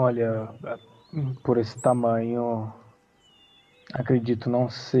 Olha, por esse tamanho, acredito não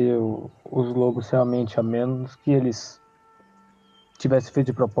ser os lobos realmente, a menos que eles tivessem feito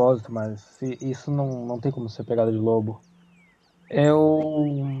de propósito, mas isso não tem como ser pegada de lobo.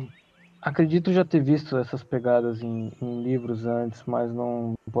 Eu acredito já ter visto essas pegadas em livros antes, mas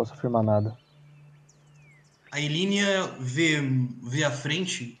não posso afirmar nada. A Elínia vê à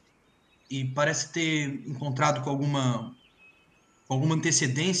frente e parece ter encontrado com alguma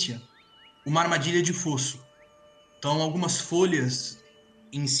antecedência uma armadilha de fosso. Então, algumas folhas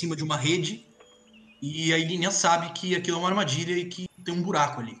em cima de uma rede e a Elínia sabe que aquilo é uma armadilha e que tem um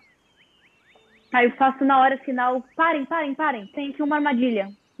buraco ali. Aí eu faço na hora sinal, parem, tem aqui uma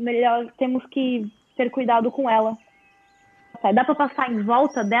armadilha. Melhor, temos que ter cuidado com ela. Dá pra passar em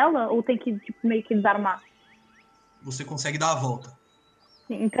volta dela ou tem que meio que desarmar? Você consegue dar a volta.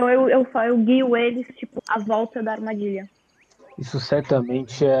 Então eu guio eles à volta da armadilha. Isso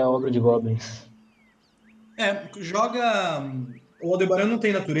certamente é obra de goblins. Joga... O Aldebaran não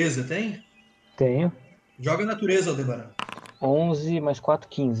tem natureza, tem? Tenho. Joga natureza, Aldebaran. 11 mais 4,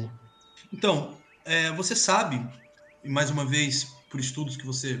 15. Então, você sabe, e mais uma vez, por estudos que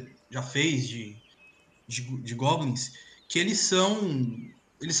você já fez de goblins, que eles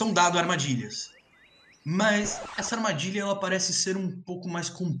são dados armadilhas. Mas essa armadilha ela parece ser um pouco mais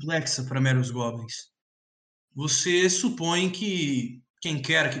complexa para meros goblins. Você supõe que quem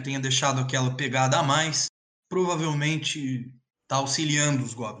quer que tenha deixado aquela pegada a mais provavelmente está auxiliando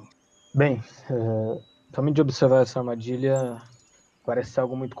os goblins. Bem, somente de observar essa armadilha parece ser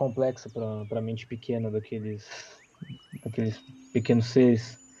algo muito complexo para a mente pequena daqueles pequenos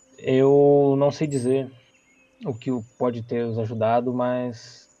seres. Eu não sei dizer o que pode ter os ajudado,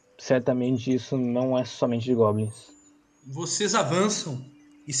 mas certamente isso não é somente de goblins. Vocês avançam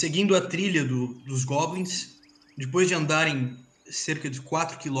e seguindo a trilha dos goblins, depois de andarem cerca de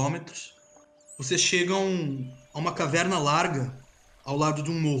 4 quilômetros, vocês chegam a uma caverna larga ao lado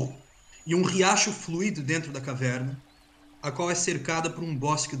de um morro. E um riacho fluido dentro da caverna. a qual é cercada por um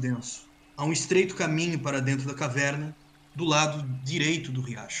bosque denso. Há um estreito caminho para dentro da caverna, do lado direito do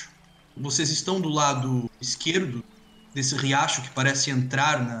riacho. Vocês estão do lado esquerdo desse riacho que parece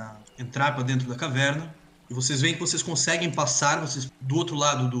entrar para dentro da caverna. E vocês veem que vocês conseguem passar, do outro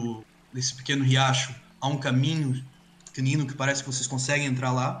lado desse pequeno riacho, há um caminho pequenino que parece que vocês conseguem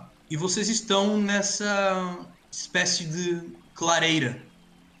entrar lá. E vocês estão nessa espécie de clareira.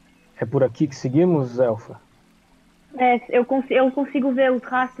 É por aqui que seguimos, Elfa? Eu consigo ver os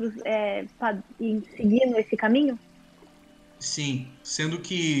rastros seguindo esse caminho? Sim, sendo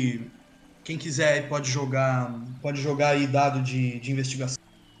que quem quiser pode jogar aí dado de investigação.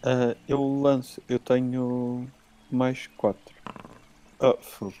 Eu tenho mais 4.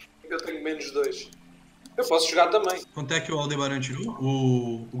 Eu tenho menos 2. Eu posso jogar também. Quanto é que o Aldebaran tirou?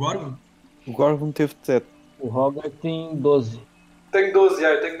 O Gorgon? O Gorgon teve 7. O Roger tem 12. Tenho 12,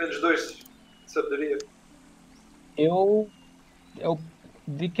 eu tenho menos 2. Sabedoria. Eu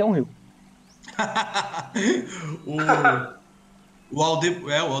vi que é um rio. o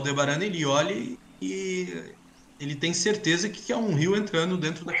Aldebaran, ele olha e ele tem certeza que é um rio entrando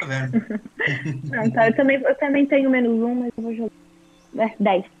dentro da caverna. Não, tá, eu também tenho menos 1, mas eu vou jogar.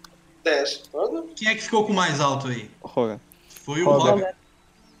 10. 10. Quem é que ficou com o mais alto aí? Roger. Foi o Roger.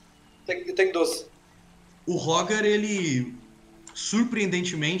 Eu tenho 12. O Roger, ele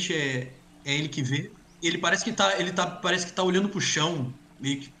surpreendentemente é ele que vê. Ele parece que tá olhando pro chão,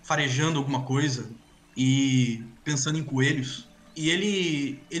 meio que farejando alguma coisa e pensando em coelhos. E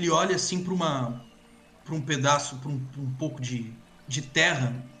ele olha assim para um pedaço, para um pouco de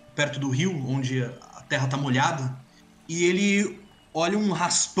terra perto do rio, onde a terra tá molhada, e ele olha um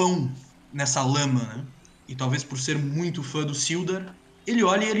raspão nessa lama, né? E talvez por ser muito fã do Sildar, ele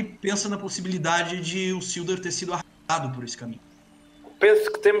olha e ele pensa na possibilidade de o Sildar ter sido arrastado por esse caminho.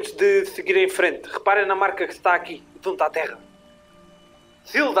 Penso que temos de seguir em frente. Reparem na marca que está aqui, junto à terra.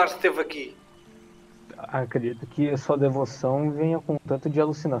 Sildar esteve aqui. Acredito que a sua devoção venha com tanto de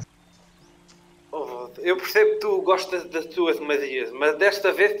alucinação. Eu percebo que tu gostas das tuas magias, mas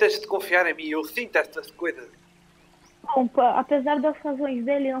desta vez tens de confiar em mim. Eu sinto estas coisas. Bom, apesar das razões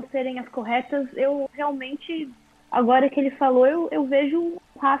dele não serem as corretas, eu realmente, agora que ele falou, eu vejo um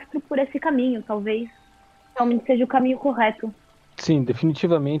rastro por esse caminho. Talvez realmente seja o caminho correto. Sim,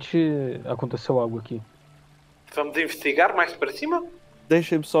 definitivamente aconteceu algo aqui. Vamos investigar mais para cima?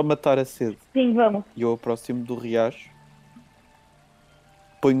 Deixem-me só matar a sede. Sim, vamos. E eu aproximo do riacho,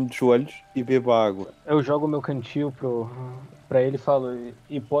 ponho de joelhos e bebo a água. Eu jogo meu cantil pra ele e falo,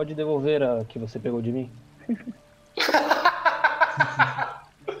 e pode devolver a que você pegou de mim?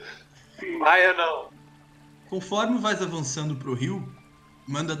 Eu não. Conforme vais avançando pro rio,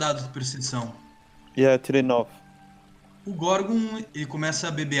 manda dados de percepção. Tirei 9. O Gorgon, ele começa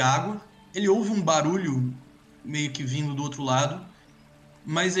a beber água, ele ouve um barulho meio que vindo do outro lado,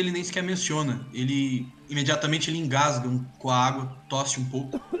 mas ele nem sequer menciona. Imediatamente ele engasga com a água, tosse um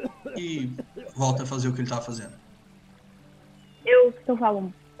pouco e volta a fazer o que ele estava fazendo. Eu estou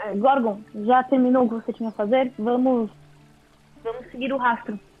falando. Gorgon, já terminou o que você tinha a fazer? Vamos seguir o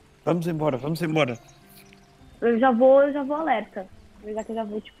rastro. Vamos embora. Eu já vou alerta. Já que eu já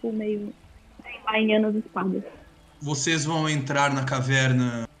vou, meio embainhando as espadas. Vocês vão entrar na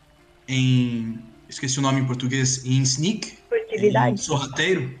caverna esqueci o nome em português, em sneak? Furtividade. Em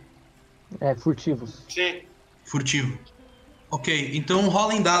sorrateiro? Furtivos. Sim. Furtivo. Ok, então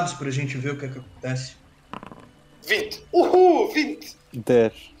rolem dados pra gente ver o que acontece. 20. Uhul, 20.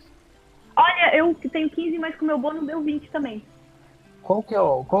 10. Olha, eu que tenho 15, mas com o meu bônus deu 20 também. Qual é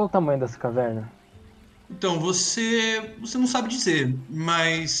o tamanho dessa caverna? Então, você não sabe dizer,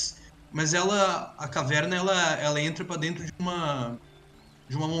 mas a caverna, ela entra pra dentro de uma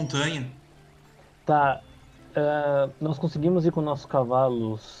montanha. Tá, nós conseguimos ir com nossos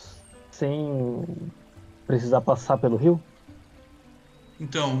cavalos sem precisar passar pelo rio?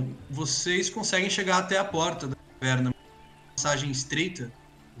 Então, vocês conseguem chegar até a porta da caverna. Passagem estreita,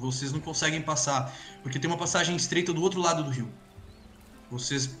 vocês não conseguem passar, porque tem uma passagem estreita do outro lado do rio.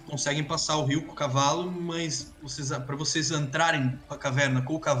 Vocês conseguem passar o rio com o cavalo, mas para vocês entrarem para a caverna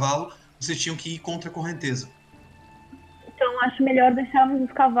com o cavalo, vocês tinham que ir contra a correnteza. Então acho melhor deixarmos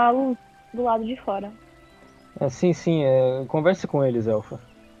os cavalos do lado de fora. Sim, converse com eles, Elfa.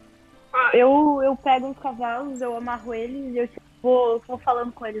 Eu pego os cavalos, eu amarro eles e eu vou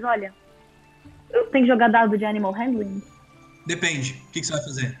falando com eles, olha, eu tenho que jogar dado de Animal Handling? Depende, o que você vai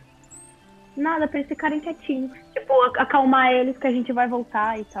fazer? Nada, pra eles ficarem quietinhos. Acalmar eles que a gente vai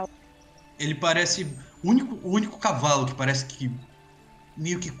voltar e tal. Ele parece... O único cavalo que parece que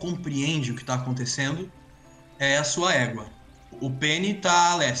meio que compreende o que tá acontecendo é a sua égua. O Penny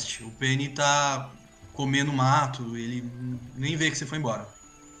tá a leste. O Penny tá comer no mato, ele nem vê que você foi embora.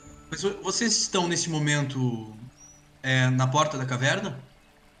 Mas vocês estão nesse momento na porta da caverna?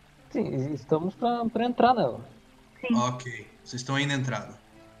 Sim, estamos pra entrar nela. Sim. Ok, vocês estão aí na entrada.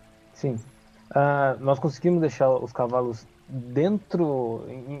 Sim. Nós conseguimos deixar os cavalos dentro,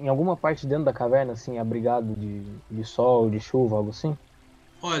 em alguma parte dentro da caverna, assim, abrigado de sol, de chuva, algo assim?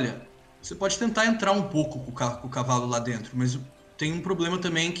 Olha, você pode tentar entrar um pouco com o cavalo lá dentro, mas tem um problema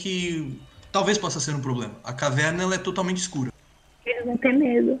também que talvez possa ser um problema. A caverna ela é totalmente escura. Eles vão ter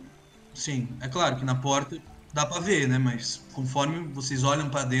medo. Sim, é claro que na porta dá pra ver, né? Mas conforme vocês olham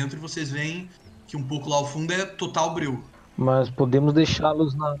pra dentro, vocês veem que um pouco lá ao fundo é total breu. Mas podemos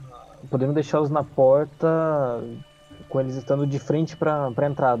deixá-los na porta com eles estando de frente para a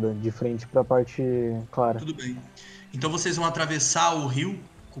entrada, de frente para a parte clara. Tudo bem. Então vocês vão atravessar o rio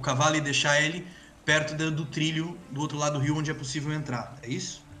com o cavalo e deixar ele perto do trilho do outro lado do rio onde é possível entrar. É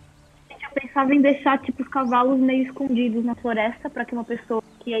isso? Eu pensava em deixar, tipo, os cavalos meio escondidos na floresta, para que uma pessoa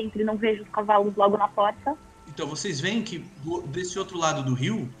que entre não veja os cavalos logo na porta. Então vocês veem que desse outro lado do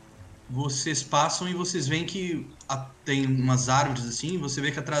rio, vocês passam e vocês veem que tem umas árvores assim, e você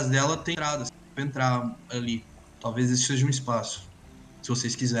vê que atrás dela tem entradas para entrar ali. Talvez esse seja um espaço, se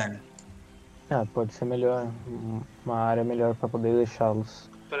vocês quiserem. Pode ser melhor, uma área melhor para poder deixá-los.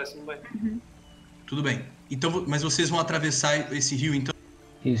 Parece-me bem. Tudo bem. Então, mas vocês vão atravessar esse rio, então.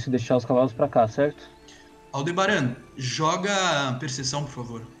 Isso, deixar os cavalos para cá, certo? Aldebaran, joga percepção, por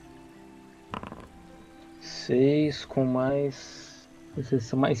favor. 6 com mais...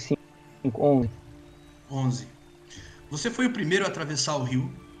 mais 5, 11. 11. Você foi o primeiro a atravessar o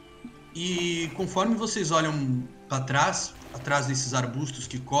rio. E conforme vocês olham para trás, atrás desses arbustos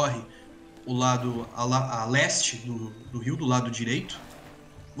que corre o lado a leste do rio, do lado direito,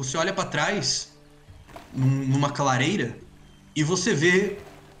 você olha para trás numa clareira e você vê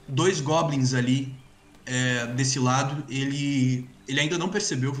 2 goblins ali desse lado. Ele ainda não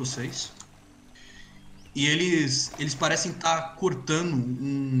percebeu vocês. E eles parecem estar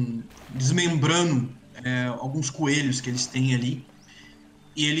cortando, desmembrando alguns coelhos que eles têm ali.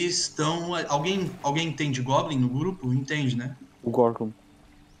 E eles estão... Alguém entende Goblin no grupo? Entende, né? O Gorgon.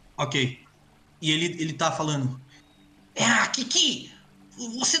 Ok. E ele tá falando... Kiki!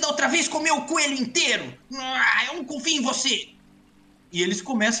 Você da outra vez comeu o coelho inteiro! Eu não confio em você! E eles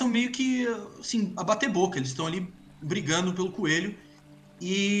começam meio que, assim, a bater boca. Eles estão ali brigando pelo coelho.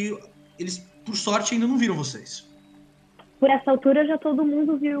 E eles, por sorte, ainda não viram vocês. Por essa altura já todo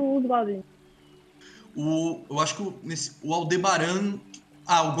mundo viu os goblins. Eu acho que o Aldebaran...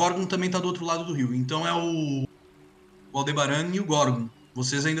 o Gorgon também tá do outro lado do rio. Então é o Aldebaran e o Gorgon.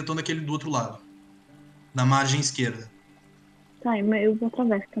 Vocês ainda estão daquele do outro lado. Na margem esquerda. Tá, eu vou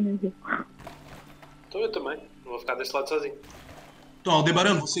atravessar também, viu? Então eu também. Não vou ficar desse lado sozinho. Então,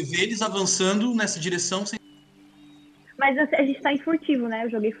 Aldebaran, você vê eles avançando nessa direção sem... Mas a gente tá em furtivo, né?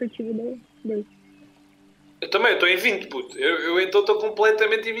 Eu joguei furtivo dele. Eu também, eu estou em 20, puto. Eu então estou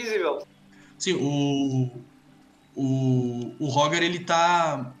completamente invisível. Sim, o Roger, ele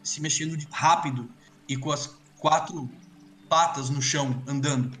tá se mexendo rápido e com as 4 patas no chão,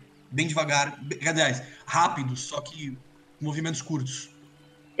 andando. Bem devagar, aliás, rápido, só que movimentos curtos.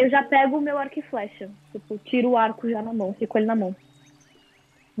 Eu já pego o meu arco e flecha. Tipo, tiro o arco já na mão, fico ele na mão.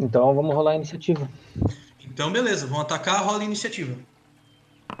 Então vamos rolar a iniciativa. Então, beleza, vão atacar, rola a iniciativa.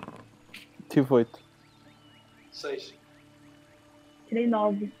 Tive 8. 6. Tirei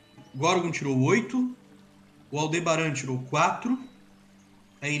 9. Gorgon tirou 8. O Aldebaran tirou 4.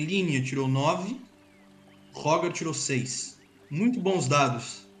 A Elínia tirou 9. Roger tirou 6. Muito bons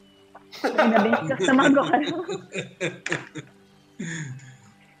dados. Ainda bem que estamos agora.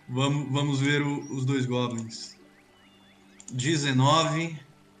 Vamos ver os 2 goblins. 19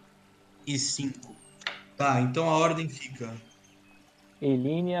 e 5. Tá, então a ordem fica...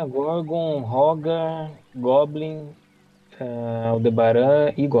 Elínia, Gorgon, Roger, Goblin,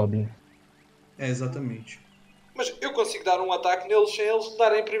 Aldebaran e Goblin. Exatamente. Mas eu consigo dar um ataque neles sem eles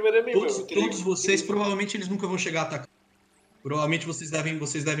darem primeiro a mim. Todos vocês, provavelmente eles nunca vão chegar a atacar. Provavelmente vocês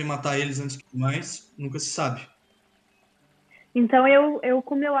devem matar eles antes que mais. Nunca se sabe. Então eu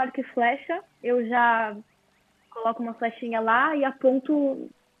com meu arco e flecha, eu já coloco uma flechinha lá e tento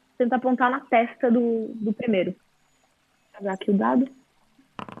apontar na testa do primeiro. Vou dar aqui o dado.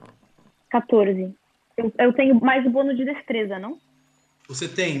 14. Eu tenho mais o bônus de destreza, não? Você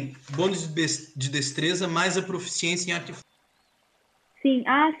tem bônus de destreza mais a proficiência em arte. Sim,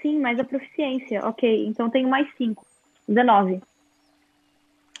 sim, mais a proficiência. Ok, então eu tenho mais 5. 19.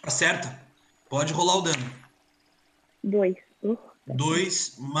 Acerta. Pode rolar o dano. 2.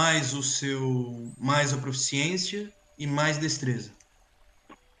 2 mais mais a proficiência e mais destreza.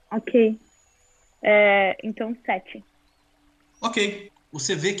 Ok. Então 7. Ok.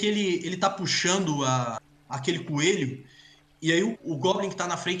 Você vê que ele tá puxando aquele coelho, e aí o Goblin que tá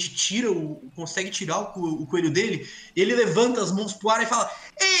na frente consegue tirar o coelho dele, e ele levanta as mãos pro ar e fala: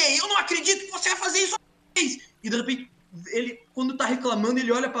 Ei, eu não acredito que você vai fazer isso! E de repente, ele, quando tá reclamando,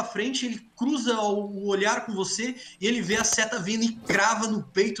 ele olha pra frente, ele cruza o olhar com você, e ele vê a seta vindo e crava no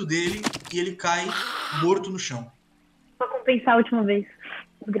peito dele, e ele cai morto no chão. Vou compensar a última vez.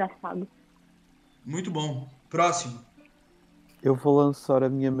 Desgraçado. Muito bom. Próximo. Eu vou lançar a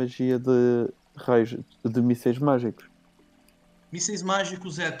minha magia de raios de mísseis mágicos. Mísseis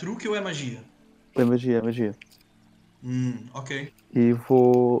mágicos é truque ou é magia? É magia, é magia. Ok. E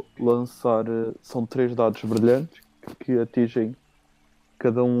vou lançar. São 3 dados brilhantes que atingem.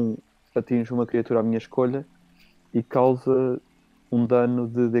 Cada um atinge uma criatura à minha escolha e causa um dano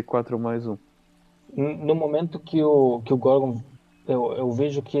de D4 mais 1. No momento que o Gorgon, eu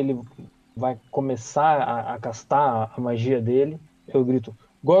vejo que ele vai começar a castar a magia dele, eu grito: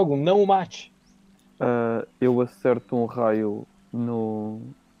 Gorgon, não o mate! Eu acerto um raio no.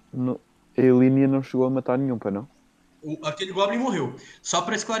 A Elínia não chegou a matar nenhum, para não? Aquele Goblin morreu. Só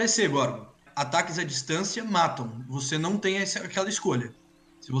pra esclarecer, Gorgon. Ataques à distância matam. Você não tem aquela escolha.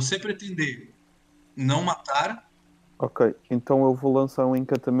 Se você pretender não matar... Ok, então eu vou lançar um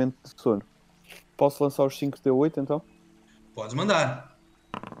encantamento de sono. Posso lançar os 5D8 então? Pode mandar.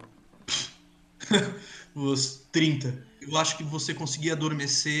 Os 30. Eu acho que você conseguia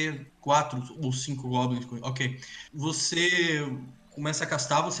adormecer 4 ou 5 goblins. Ok. Você começa a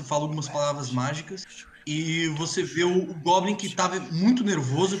castar, você fala algumas palavras mágicas e você vê o goblin que estava muito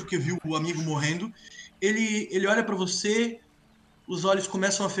nervoso porque viu o amigo morrendo. Ele olha pra você, os olhos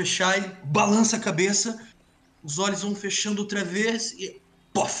começam a fechar, ele balança a cabeça, os olhos vão fechando outra vez e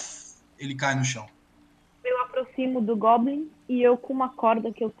pof! Ele cai no chão. Eu aproximo do Goblin e eu, com uma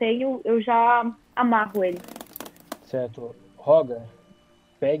corda que eu tenho, eu já amarro ele. Certo. Roger,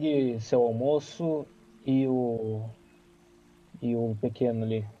 pegue seu almoço e o pequeno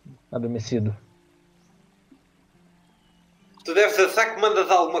ali, adormecido. Tu deves achar que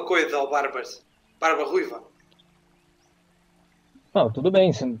mandas alguma coisa ao Barbas. Barba Ruiva. Não, tudo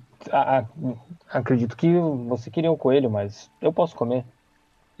bem. Acredito que você queria um coelho, mas eu posso comer.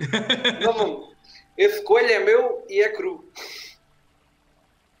 Não, esse coelho é meu e é cru.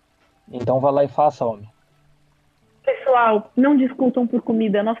 Então vá lá e faça, homem. Pessoal, não discutam por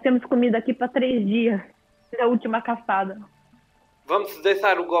comida. Nós temos comida aqui para 3 dias. Da última caçada. Vamos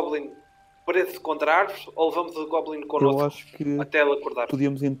deixar o Goblin preso contra árvores ou levamos o Goblin Eu connosco acho que até ele acordar?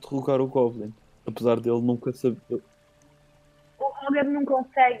 podíamos interrogar o Goblin. Apesar dele nunca saber. O Roger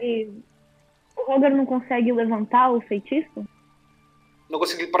não consegue levantar o feitiço? Não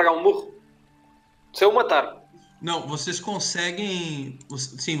consigo lhe pregar um murro? Se eu o matar. Não, vocês conseguem...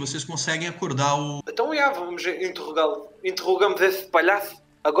 Sim, vocês conseguem acordar o... Então vamos interrogá-lo. Interrogamos esse palhaço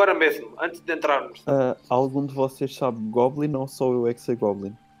agora mesmo, antes de entrarmos. Algum de vocês sabe Goblin ou só eu é que sei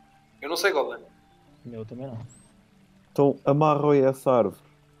Goblin? Eu não sei, Goblin. Meu também não. Então amarro essa árvore.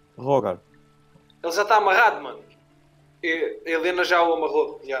 Rogar. Ele já está amarrado, mano. E a Helena já o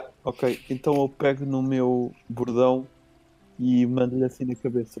amarrou. Já. Ok, então eu pego no meu bordão e mando-lhe assim na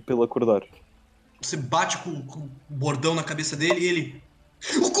cabeça para ele acordar. Você bate com o bordão na cabeça dele e ele...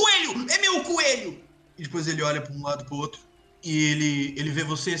 O coelho! É meu coelho! E depois ele olha para um lado e para o outro e ele vê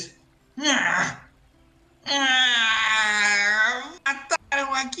vocês.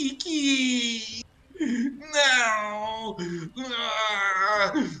 Mataram a Kiki! Não!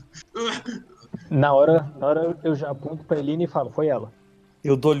 Na hora eu já aponto pra Eline e falo: foi ela.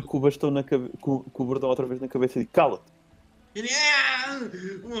 Eu dou-lhe com o bastão com o bordão outra vez na cabeça e digo: cala-te! Ele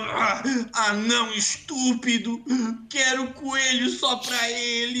não, estúpido! Quero coelho só pra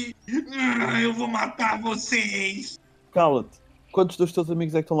ele! Eu vou matar vocês! Cala-te! Quantos dos teus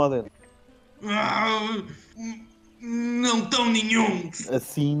amigos é que estão lá dentro? Não tão nenhum!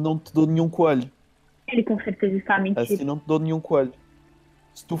 Assim não te dou nenhum coelho. Ele com certeza está a mentir. Assim não te dou nenhum coelho.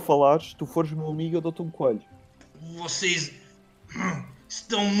 Se tu falares, se tu fores meu amigo, eu dou-te um coelho. Vocês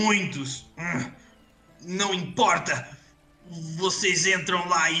estão muitos. Não importa. Vocês entram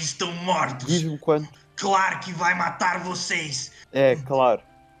lá e estão mortos. Diz-me quantos. Claro que vai matar vocês. É, claro.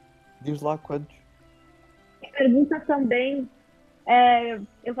 Diz lá quantos. Pergunta também,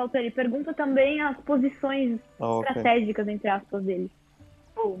 Exaltani, pergunta também as posições estratégicas, entre aspas, dele.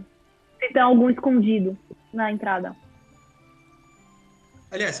 Ou se tem algum escondido na entrada.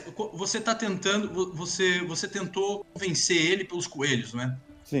 Aliás, você tá tentando. Você tentou vencer ele pelos coelhos, não é?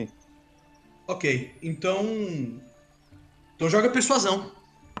 Sim. Ok, então joga persuasão.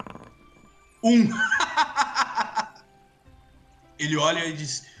 1. Ele olha e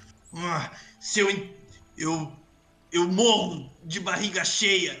diz: Se eu morro de barriga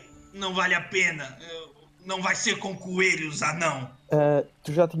cheia, não vale a pena. Não vai ser com coelhos, anão.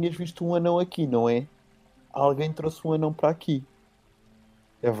 Tu já tinhas visto um anão aqui, não é? Alguém trouxe um anão para aqui.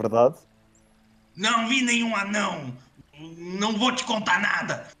 É verdade? Não vi nenhum anão. Não vou te contar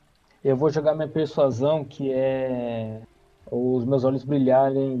nada. Eu vou jogar minha persuasão, que é os meus olhos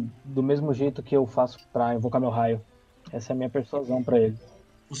brilharem do mesmo jeito que eu faço pra invocar meu raio. Essa é a minha persuasão pra ele.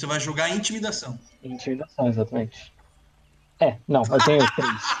 Você vai jogar intimidação. Intimidação, exatamente. Não, eu tenho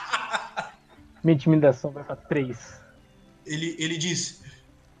 3. Minha intimidação vai pra 3. Ele diz: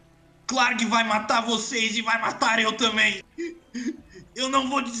 Claro que vai matar vocês e vai matar eu também. Eu não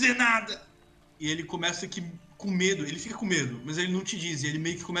vou dizer nada. E ele começa aqui com medo, ele fica com medo, mas ele não te diz, e ele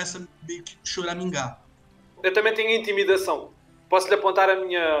meio que começa a choramingar. Eu também tenho intimidação. Posso-lhe apontar a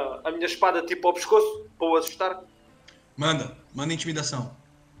minha espada tipo ao pescoço para o assustar? Manda intimidação.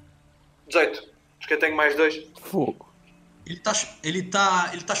 18. Acho que eu tenho mais 2. Fogo. Ele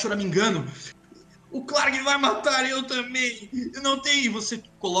tá choramingando. O Clark vai matar eu também. Eu não tenho. E você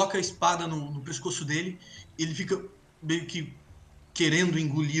coloca a espada no pescoço dele. Ele fica meio que querendo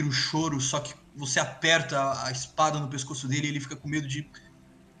engolir o choro, só que você aperta a espada no pescoço dele e ele fica com medo de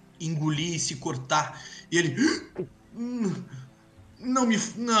engolir e se cortar. E ele... Não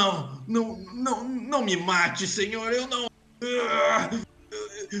me mate, senhor. Eu não...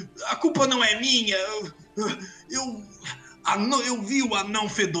 A culpa não é minha. Eu vi o anão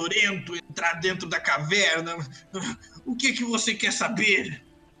fedorento entrar dentro da caverna. O que você quer saber?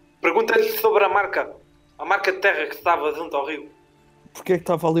 Pergunta-lhe sobre a marca de terra que estava junto ao rio. Porquê é que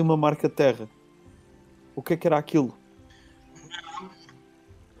estava ali uma marca de terra? O que é que era aquilo?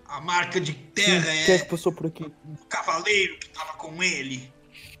 A marca de terra. Sim, quem é que passou por aqui? O cavaleiro que estava com ele.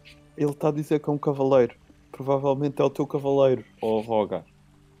 Ele está a dizer que é um cavaleiro. Provavelmente é o teu cavaleiro, Rogar.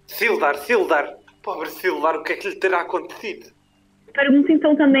 Sildar. Pobre Sildar, o que é que lhe terá acontecido? Pergunto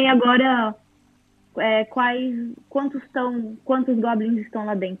então também agora quantos goblins estão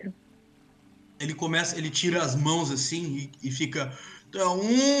lá dentro? Ele tira as mãos assim e fica...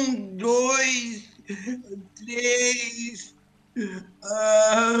 1, 2, 3...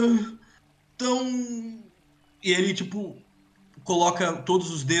 E ele, coloca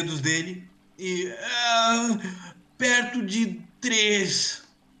todos os dedos dele e... perto de 3.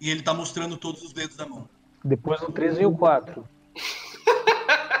 E ele tá mostrando todos os dedos da mão. Depois do 3 e o 4.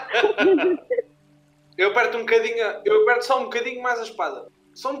 Eu aperto só um bocadinho mais a espada.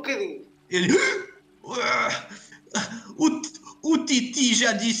 Só um bocadinho. Ele... O Titi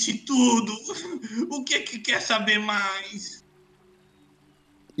já disse tudo. O que é que quer saber mais?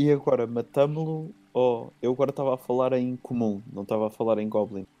 E agora, matamo-lo ou... Eu agora estava a falar em comum, não estava a falar em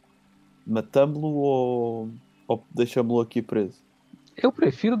goblin. Matamo-lo ou deixamo-lo aqui preso? Eu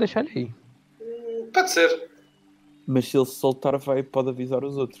prefiro deixar ele aí. Pode ser. Mas se ele se soltar, pode avisar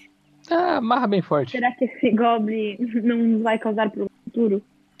os outros. Amarra bem forte. Será que esse goblin não vai causar problema no futuro?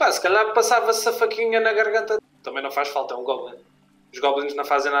 Se calhar passava-se a faquinha na garganta. Também não faz falta, é um goblin. Os goblins não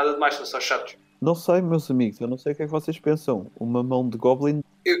fazem nada demais, são só chatos. Não sei, meus amigos, eu não sei o que é que vocês pensam. Uma mão de goblin...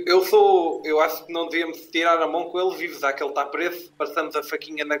 Eu acho que não devíamos tirar a mão com ele vivo, já que ele está preso. Passamos a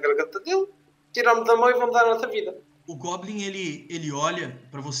faquinha na garganta dele, tiramos a mão e vamos dar a nossa vida. O Goblin, ele olha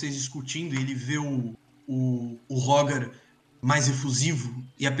pra vocês discutindo e ele vê o Rogar mais efusivo.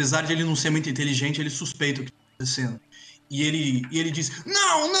 E apesar de ele não ser muito inteligente, ele suspeita o que está acontecendo. E ele diz,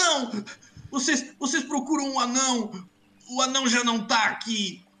 não! Vocês procuram um anão. O anão já não tá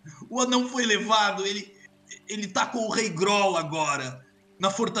aqui. O anão foi levado. Ele tá com o Rei Groll agora,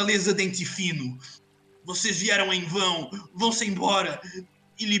 na Fortaleza Dente Fino. Vocês vieram em vão. Vão-se embora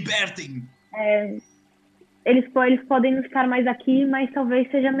e libertem. Eles podem não ficar mais aqui, mas talvez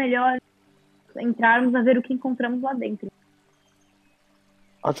seja melhor entrarmos a ver o que encontramos lá dentro.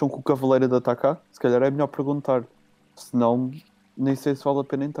 Acham que o cavaleiro é de atacar? Se calhar é melhor perguntar. Senão, nem sei se vale a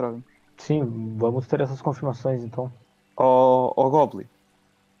pena entrar. Sim, vamos ter essas confirmações então. Goblin,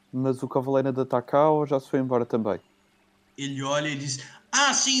 mas o cavaleiro é de atacar ou já se foi embora também? Ele olha e diz,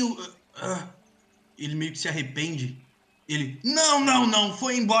 sim, ele meio que se arrepende. Ele, não,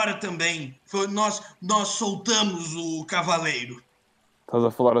 foi embora também. Nós soltamos o cavaleiro. Estás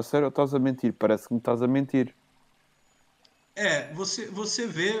a falar a sério ou estás a mentir? Parece que me estás a mentir. Você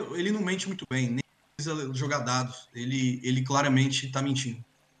vê, ele não mente muito bem, nem precisa jogar dados. Ele claramente está mentindo.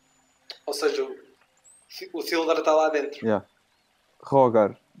 Ou seja, o Sildar está lá dentro. Yeah.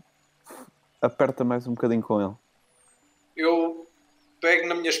 Rogar, aperta mais um bocadinho com ele. Eu pego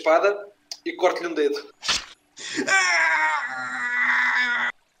na minha espada e corto-lhe um dedo.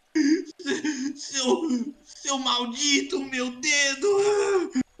 Seu maldito, meu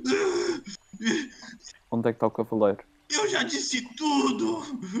dedo! onde é que está o cavaleiro. Eu já disse tudo!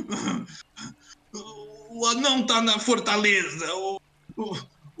 O anão tá na fortaleza.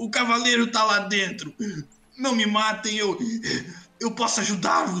 O cavaleiro tá lá dentro. Não me matem, eu posso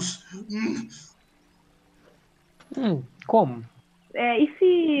ajudá-los. Como? E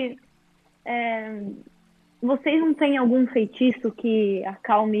se vocês não têm algum feitiço que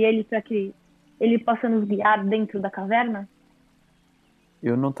acalme ele para que ele possa nos guiar dentro da caverna?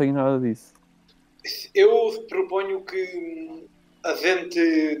 Eu não tenho nada disso. Eu proponho que a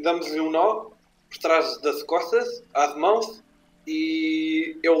gente damos-lhe um nó por trás das costas, às mãos,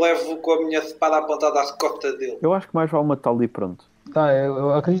 e eu levo com a minha espada apontada às costas dele. Eu acho que mais vale matá-lo e pronto. Tá,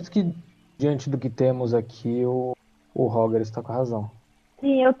 eu acredito que diante do que temos aqui, o Roger está com a razão.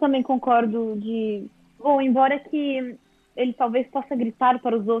 Sim, eu também concordo Bom, embora que ele talvez possa gritar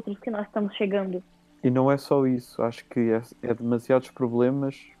para os outros que nós estamos chegando. E não é só isso. Acho que é demasiados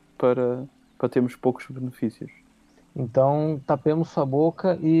problemas para termos poucos benefícios. Então, tapemos sua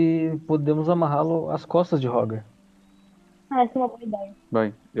boca e podemos amarrá-lo às costas de Roger. Essa é uma boa ideia.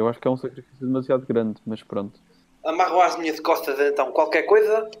 Bem, eu acho que é um sacrifício demasiado grande, mas pronto. Amarro às minhas costas então. Qualquer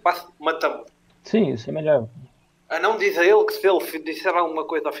coisa, matamos. Sim, isso é melhor. Não diz a ele que se ele disser alguma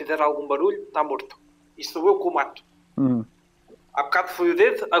coisa ou fizer algum barulho, está morto. E sou eu que o mato. Há bocado foi o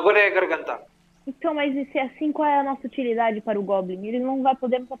dedo, agora é a garganta. Então, mas se é assim, qual é a nossa utilidade para o Goblin? Ele não vai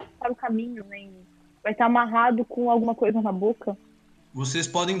poder passar o caminho, nem vai estar amarrado com alguma coisa na boca. Vocês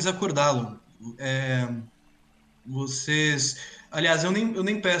podem desacordá-lo. Aliás, eu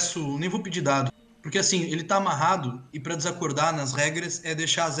nem peço, nem vou pedir dado. Porque assim, ele tá amarrado e para desacordar nas regras é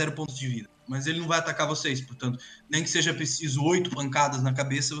deixar 0 pontos de vida. Mas ele não vai atacar vocês, portanto, nem que seja preciso 8 pancadas na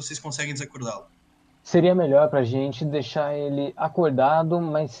cabeça, vocês conseguem desacordá-lo. Seria melhor pra gente deixar ele acordado,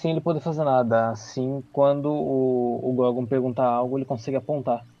 mas sem ele poder fazer nada. Assim, quando o Gorgon perguntar algo, ele consegue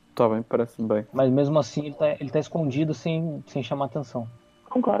apontar. Tá bem, parece-me bem. Mas mesmo assim, ele tá escondido sem chamar atenção.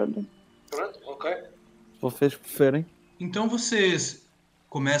 Concordo. Pronto, ok. Vocês preferem? Então vocês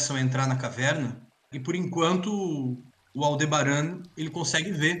começam a entrar na caverna e por enquanto o Aldebaran ele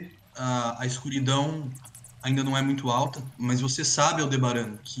consegue ver a escuridão ainda não é muito alta, mas você sabe,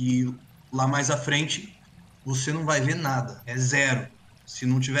 Aldebaran, que lá mais à frente você não vai ver nada, é 0. Se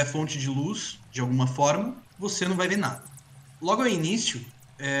não tiver fonte de luz de alguma forma, você não vai ver nada. Logo ao início,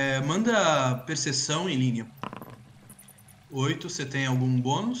 manda percepção em linha. 8, você tem algum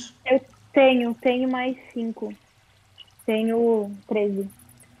bônus? Eu tenho mais 5. Tenho 13.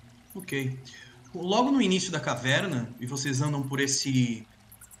 Ok. Logo no início da caverna, e vocês andam por esse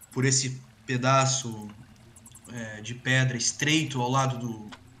pedaço de pedra estreito ao lado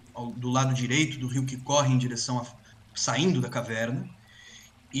do lado direito do rio que corre em direção saindo da caverna,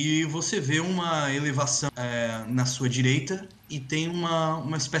 e você vê uma elevação na sua direita e tem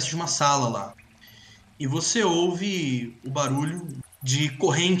uma espécie de uma sala lá. E você ouve o barulho de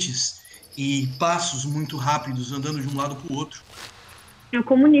correntes e passos muito rápidos andando de um lado para o outro. Eu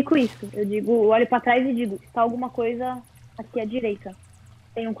comunico isso. Eu olho para trás e digo, está alguma coisa aqui à direita.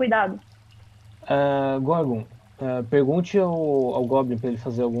 Tenham cuidado. Gorgon, pergunte ao Goblin para ele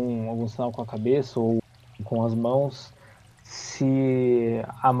fazer algum sinal com a cabeça ou com as mãos, se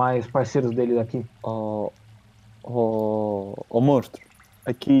há mais parceiros dele daqui. O monstro,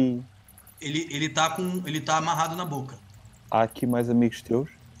 aqui... Ele tá amarrado na boca. Há aqui mais amigos teus?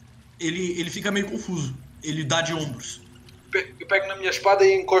 Ele fica meio confuso. Ele dá de ombros. Eu pego na minha espada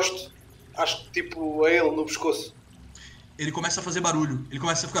e encosto, acho que tipo a ele no pescoço. Ele começa a fazer barulho. Ele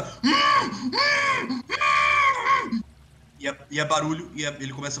começa a ficar... E é barulho,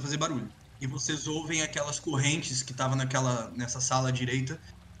 ele começa a fazer barulho. E vocês ouvem aquelas correntes que estavam nessa sala à direita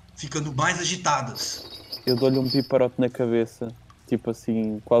ficando mais agitadas. Eu dou-lhe um piparote na cabeça, tipo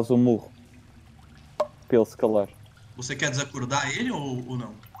assim, quase um murro, para ele se calar. Você quer desacordar ele ou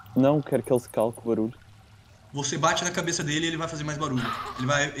não? Não, quero que ele se cale com o barulho. Você bate na cabeça dele e ele vai fazer mais barulho.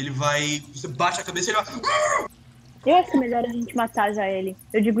 Você bate na cabeça e ele vai... Eu acho melhor a gente matar já ele.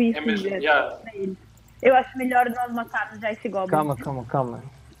 Eu digo isso mesmo, pra ele. Eu acho melhor nós matarmos já esse Goblin.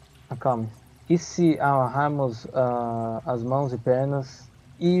 Calma. E se amarrarmos as mãos e pernas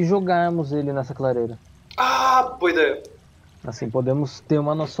e jogarmos ele nessa clareira? Boa ideia. Assim, podemos ter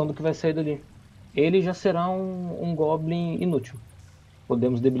uma noção do que vai sair dali. Ele já será um Goblin inútil.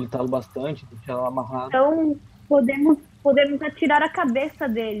 Podemos debilitá-lo bastante, deixá-lo amarrado. Então, podemos atirar a cabeça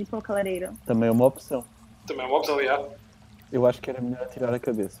dele pela clareira. Também é uma opção. Já. Eu acho que era melhor atirar a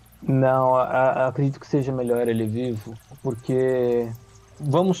cabeça. Não, acredito que seja melhor ele vivo, porque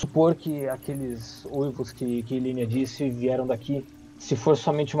vamos supor que aqueles uivos que Línia disse vieram daqui. Se for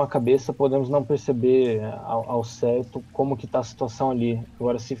somente uma cabeça, podemos não perceber ao certo como que está a situação ali.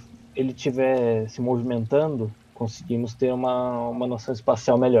 Agora, se ele estiver se movimentando, conseguimos ter uma noção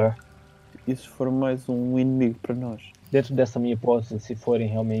espacial melhor. E se for mais um inimigo para nós? Dentro dessa minha hipótese, se forem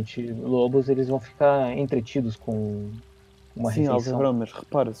realmente lobos, eles vão ficar entretidos com uma Sim, refeição. Aldebarão, mas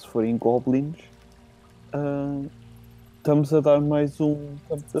repara, se forem goblins, estamos a dar mais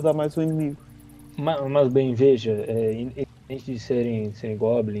um inimigo. Mas bem, veja, independente de serem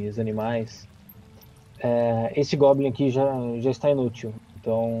goblins, animais, esse goblin aqui já está inútil,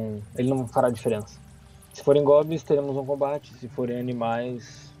 então ele não fará diferença. Se forem goblins, teremos um combate, se forem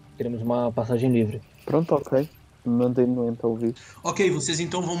animais, teremos uma passagem livre. Pronto, ok. Mandem-no então vir. Ok, vocês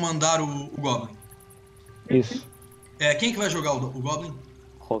então vão mandar o Goblin. Isso. Quem é que vai jogar o Goblin?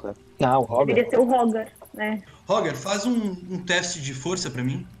 Roger. Ah, o Robert. Deveria ser o Roger, né? Roger, faz um teste de força pra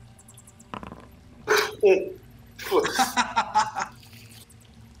mim.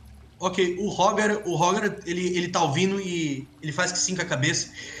 Ok, o Roger ele tá ouvindo e ele faz que sim com a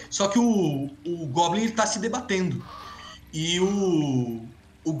cabeça. Só que o Goblin ele tá se debatendo. E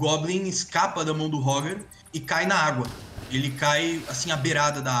o Goblin escapa da mão do Roger e cai na água. Ele cai assim à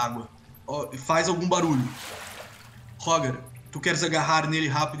beirada da água. Faz algum barulho. Roger, tu queres agarrar nele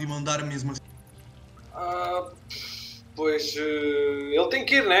rápido e mandar mesmo assim? Pois ele tem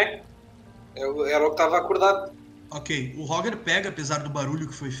que ir, né? Era o que estava acordado. Ok, o Roger pega, apesar do barulho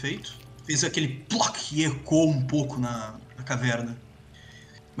que foi feito, fez aquele ploc e ecoou um pouco na caverna.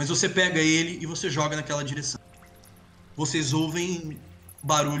 Mas você pega ele e você joga naquela direção. Vocês ouvem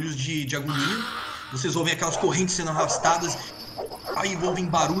barulhos de agonia, vocês ouvem aquelas correntes sendo arrastadas, aí ouvem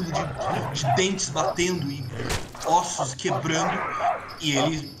barulho de dentes batendo e ossos quebrando, e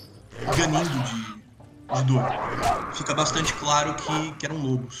ele ganindo de dor. Fica bastante claro que eram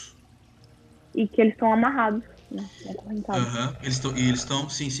lobos. E que eles estão amarrados, né? Acorrentados. Aham, eles estão,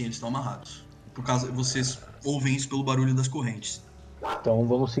 sim, eles estão amarrados. Por causa, vocês ouvem isso pelo barulho das correntes. Então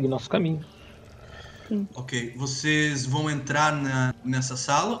vamos seguir nosso caminho. Ok, vocês vão entrar nessa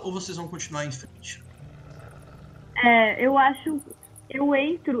sala ou vocês vão continuar em frente? Eu acho...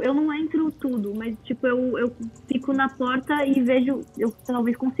 Eu não entro tudo, mas tipo, eu fico na porta e vejo... Eu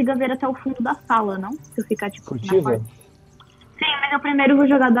talvez consiga ver até o fundo da sala, não? Se eu ficar, tipo, Furtiva? na porta. Sim, mas eu primeiro vou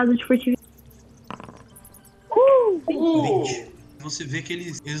jogar dados de furtividade. 20. Você vê que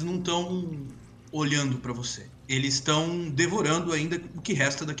eles não estão olhando pra você. Eles estão devorando ainda o que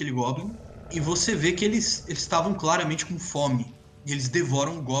resta daquele Goblin. E você vê que eles estavam claramente com fome. E eles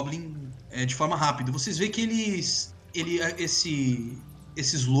devoram o Goblin de forma rápida. Vocês vê que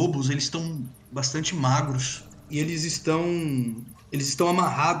esses lobos, eles estão bastante magros. E eles estão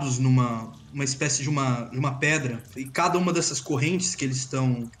amarrados numa espécie de uma pedra. E cada uma dessas correntes que eles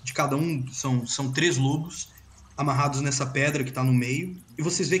estão... De cada um são 3 lobos amarrados nessa pedra que está no meio. E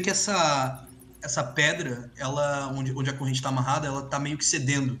vocês vê que essa pedra, onde a corrente está amarrada, ela está meio que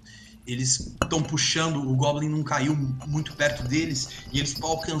cedendo. Eles estão puxando, o Goblin não caiu muito perto deles, e eles, para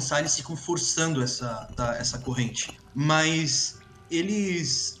alcançar, eles ficam forçando essa corrente. Mas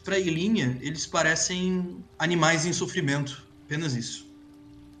eles, pra Ilinha, eles parecem animais em sofrimento. Apenas isso.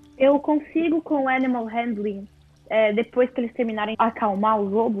 Eu consigo, com o Animal Handling, depois que eles terminarem, acalmar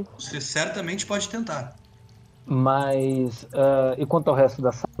os lobos? Você certamente pode tentar. Mas, e quanto ao resto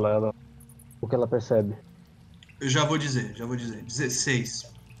da sala? O que ela percebe? Eu já vou dizer. 16.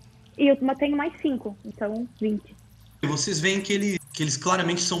 E eu tenho mais 5, então 20. E vocês veem que eles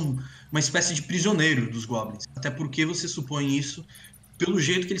claramente são uma espécie de prisioneiro dos Goblins. Até porque você supõe isso pelo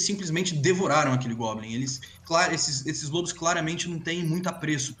jeito que eles simplesmente devoraram aquele Goblin. Esses lobos claramente não têm muito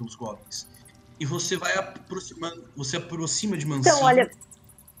apreço pelos Goblins. E você vai aproximando, você aproxima de mansinho. Então, olha,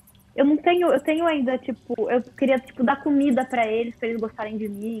 eu tenho ainda, tipo, eu queria, tipo, dar comida pra eles gostarem de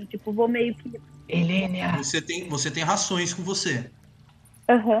mim, tipo, vou meio que... Helênia! Você tem rações com você.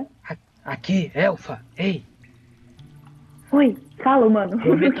 Aham. Aqui, Elfa, ei! Oi, fala, mano. O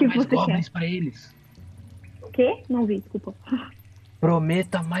Prometa que mais você goblins quer? pra eles. O quê? Não vi, desculpa.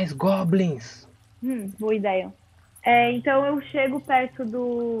 Prometa mais goblins. Boa ideia. Então eu chego perto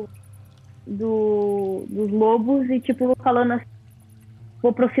dos lobos e, tipo, vou falando assim,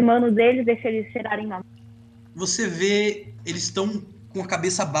 vou aproximando deles, deixa eles cheirarem na... Você vê, eles estão com a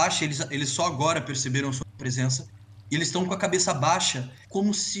cabeça baixa, eles só agora perceberam a sua presença, e eles estão com a cabeça baixa,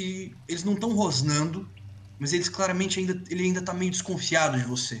 como se eles não estão rosnando, mas eles claramente ele ainda tá meio desconfiado de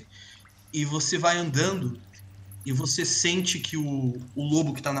você. E você vai andando, e você sente que o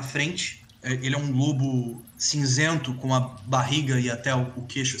lobo que tá na frente, ele é um lobo cinzento, com a barriga e até o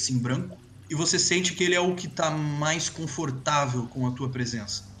queixo assim branco, e você sente que ele é o que tá mais confortável com a tua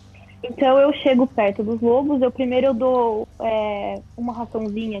presença. Então eu chego perto dos lobos, eu dou uma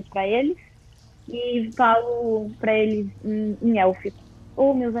raçãozinha pra eles e falo pra eles em élfico.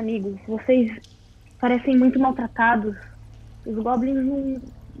 Oh, meus amigos, vocês parecem muito maltratados. Os goblins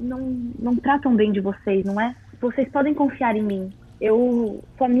não tratam bem de vocês, não é? Vocês podem confiar em mim. Eu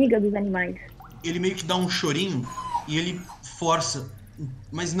sou amiga dos animais. Ele meio que dá um chorinho e ele força,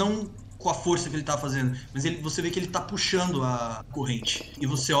 mas não com a força que ele tá fazendo, mas você vê que ele tá puxando a corrente. E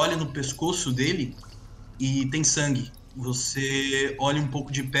você olha no pescoço dele e tem sangue. Você olha um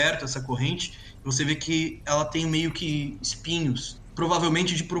pouco de perto essa corrente e você vê que ela tem meio que espinhos,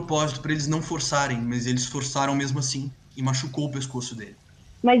 provavelmente de propósito para eles não forçarem, mas eles forçaram mesmo assim e machucou o pescoço dele.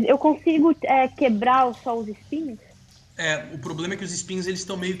 Mas eu consigo quebrar só os espinhos? O problema é que os espinhos eles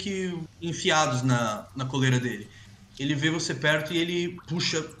estão meio que enfiados na coleira dele. Ele vê você perto e ele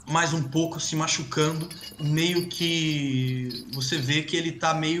puxa mais um pouco, se machucando, meio que você vê que ele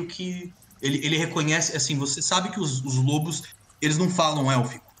tá meio que... Ele reconhece, assim, você sabe que os lobos, eles não falam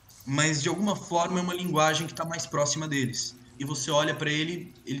élfico, mas de alguma forma é uma linguagem que tá mais próxima deles. E você olha pra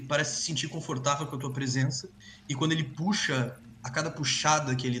ele, ele parece se sentir confortável com a tua presença, e quando ele puxa, a cada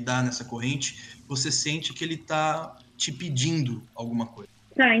puxada que ele dá nessa corrente, você sente que ele tá te pedindo alguma coisa.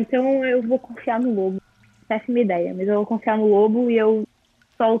 Tá, então eu vou confiar no lobo. Péssima ideia, mas eu vou confiar no lobo e eu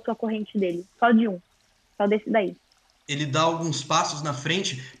solto a corrente dele. Só de um. Só desse daí. Ele dá alguns passos na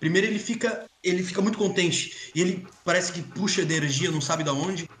frente. Primeiro ele fica muito contente. E ele parece que puxa energia, não sabe de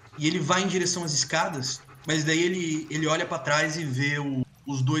onde. E ele vai em direção às escadas. Mas daí ele olha pra trás e vê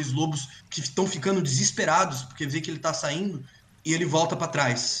os dois lobos que estão ficando desesperados, porque vê que ele tá saindo. E ele volta pra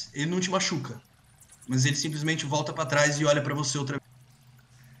trás. Ele não te machuca. Mas ele simplesmente volta pra trás e olha pra você outra vez.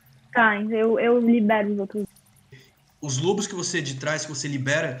 Tá, eu libero os outros. Os lobos que você de trás, que você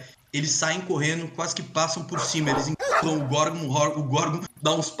libera, eles saem correndo, quase que passam por cima. Eles encontram o Gorgon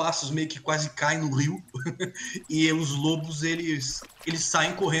dá uns passos, meio que quase cai no rio. E os lobos, eles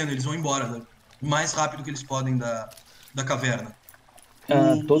saem correndo, eles vão embora, né? O mais rápido que eles podem da caverna.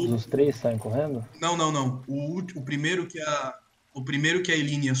 Todos os três saem correndo? Não. O primeiro que a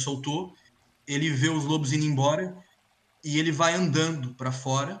Elínia soltou, ele vê os lobos indo embora e ele vai andando pra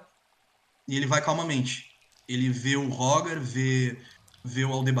fora e ele vai calmamente. Ele vê o Rogar, vê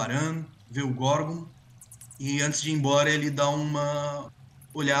o Aldebaran, vê o Gorgon e antes de ir embora ele dá uma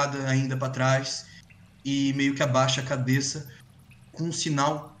olhada ainda pra trás e meio que abaixa a cabeça com um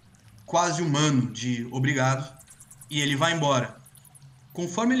sinal quase humano de obrigado e ele vai embora.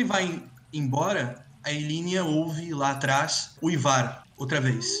 Conforme ele vai embora, a Elínia ouve lá atrás o Ivar outra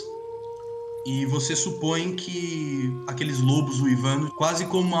vez. E você supõe que aqueles lobos uivando, quase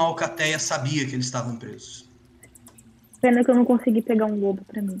como a Alcateia sabia que eles estavam presos. Pena que eu não consegui pegar um lobo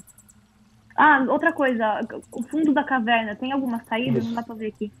pra mim. Ah, outra coisa. O fundo da caverna, tem alguma saída? Isso. Não dá pra ver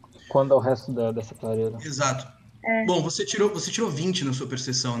aqui. Quando é o resto dessa clareira? Exato. Bom, você tirou 20 na sua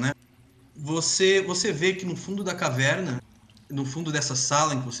percepção, né? Você vê que no fundo da caverna, no fundo dessa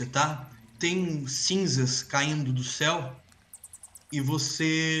sala em que você tá, tem cinzas caindo do céu e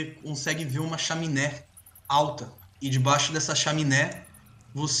você consegue ver uma chaminé alta. E debaixo dessa chaminé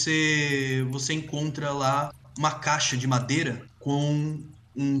você encontra lá uma caixa de madeira com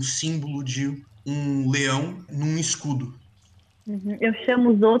um símbolo de um leão num escudo. Uhum. Eu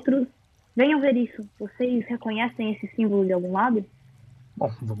chamo os outros. Venham ver isso. Vocês reconhecem esse símbolo de algum lado?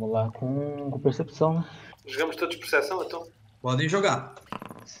 Bom, vamos lá com percepção, né? Jogamos todos percepção, então? Podem jogar.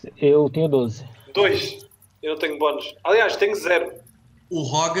 Eu tenho 12. 2. Eu não tenho bónus. Aliás, tenho 0. O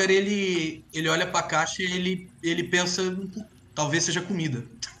Rogar, ele olha pra caixa e ele pensa, talvez seja comida.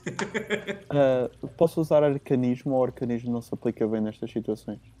 Posso usar arcanismo ou arcanismo não se aplica bem nestas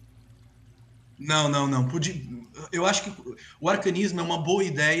situações? Não. Eu acho que o arcanismo é uma boa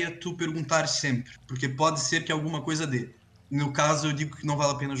ideia tu perguntar sempre, porque pode ser que alguma coisa dê. No caso, eu digo que não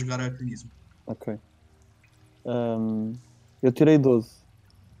vale a pena jogar arcanismo. Ok. Eu tirei 12.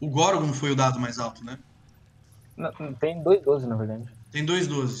 O Gorgon foi o dado mais alto, né? Não, tem 2 12, na verdade. Tem 2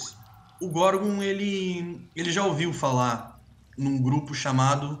 12. O Gorgon, ele já ouviu falar num grupo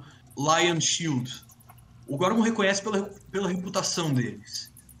chamado Lion Shield. O Gorgon reconhece pela reputação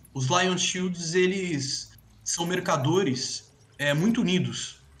deles. Os Lion Shields, eles são mercadores muito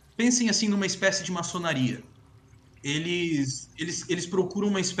unidos. Pensem assim numa espécie de maçonaria. Eles procuram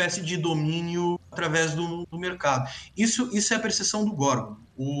uma espécie de domínio através do mercado. Isso é a percepção do Gorgon.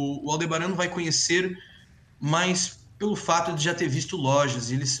 O Aldebaran vai conhecer mais pelo fato de já ter visto lojas,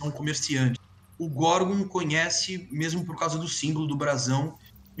 e eles são comerciantes. O Gorgon conhece mesmo por causa do símbolo do brasão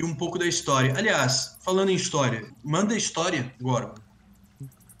e um pouco da história. Aliás, falando em história, manda a história, Gorgon.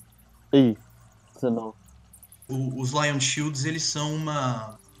 Ih, 19. Os Lion Shields, eles são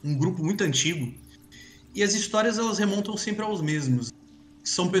um grupo muito antigo e as histórias elas remontam sempre aos mesmos.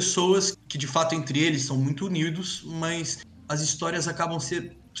 São pessoas que de fato entre eles são muito unidos, mas as histórias acabam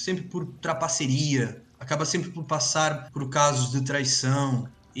sempre por trapaceria, acaba sempre por passar por casos de traição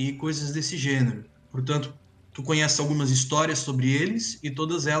e coisas desse gênero. Portanto, tu conheces algumas histórias sobre eles e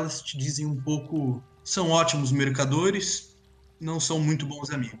todas elas te dizem um pouco... São ótimos mercadores, não são muito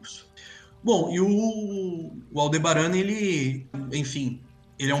bons amigos. Bom, e o Aldebaran, ele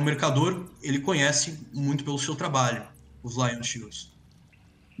é um mercador, ele conhece muito pelo seu trabalho, os Lion Shields.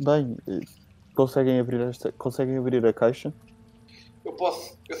 Bem, conseguem abrir a caixa? Eu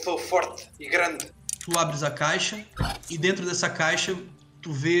posso, eu sou forte e grande. Tu abres a caixa e dentro dessa caixa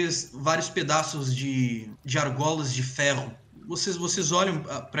tu vês vários pedaços de argolas de ferro. Vocês olham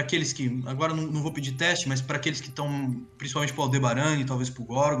para aqueles que... Agora não vou pedir teste, mas para aqueles que estão... Principalmente para o Aldebaran e talvez para o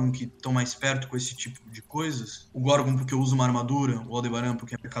Gorgon, que estão mais perto com esse tipo de coisas. O Gorgon porque usa uma armadura, o Aldebaran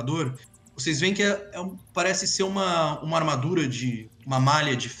porque é mercador. Vocês veem que parece ser uma armadura de... Uma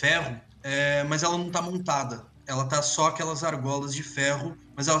malha de ferro, mas ela não está montada. Ela tá só aquelas argolas de ferro,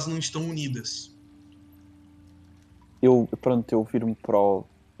 mas elas não estão unidas. Eu viro-me para o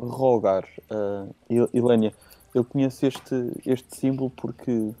Rogar. Ilenia, eu conheço este símbolo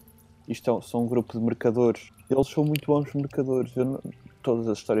porque são um grupo de mercadores. Eles são muito bons mercadores. Todas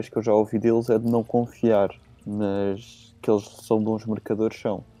as histórias que eu já ouvi deles é de não confiar, mas que eles são bons mercadores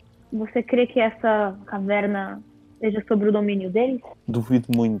são. Você crê que essa caverna seja sobre o domínio deles? Duvido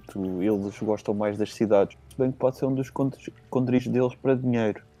muito. Eles gostam mais das cidades. Se bem que pode ser um dos esconderijos deles para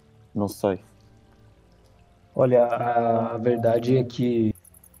dinheiro. Não sei. Olha, a verdade é que,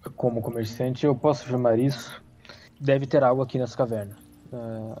 como comerciante, eu posso afirmar isso. Deve ter algo aqui nessa caverna.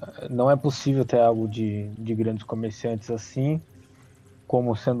 Não é possível ter algo de grandes comerciantes assim,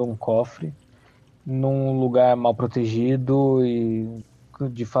 como sendo um cofre, num lugar mal protegido e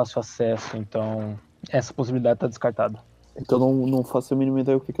de fácil acesso. Então, essa possibilidade está descartada. Então não faço a mínima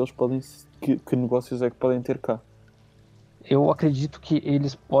ideia o que é que eles podem... Que negócios é que podem ter cá. Eu acredito que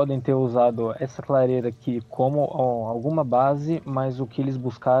eles podem ter usado essa clareira aqui como alguma base, mas o que eles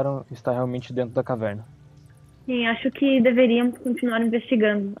buscaram está realmente dentro da caverna. Sim, acho que deveríamos continuar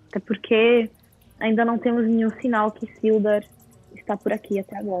investigando, até porque ainda não temos nenhum sinal que Sildar está por aqui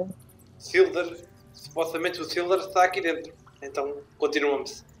até agora. Sildar, supostamente o Sildar está aqui dentro, então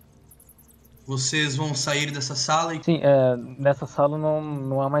continuamos. Vocês vão sair dessa sala e... Sim, nessa sala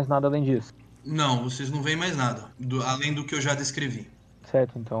não há mais nada além disso. Não, vocês não veem mais nada, além do que eu já descrevi.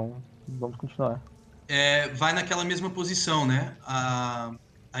 Certo, então vamos continuar. Vai naquela mesma posição, né? A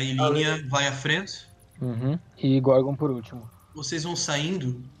Ilínia vai à frente. Uhum. E Gorgon por último. Vocês vão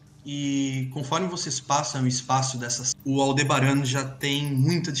saindo e conforme vocês passam o espaço dessas... O Aldebaran já tem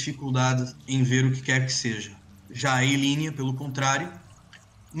muita dificuldade em ver o que quer que seja. Já a Ilínia, pelo contrário,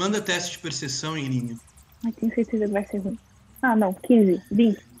 manda teste de percepção, Ilínia. Mas tenho certeza que vai ser ruim. Ah, não. 15.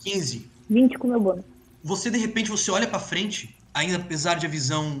 20. 15. 20 com meu bônus. De repente, você olha pra frente, ainda apesar de a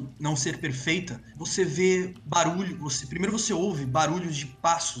visão não ser perfeita, você vê barulho, primeiro você ouve barulhos de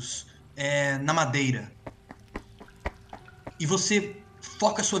passos na madeira. E você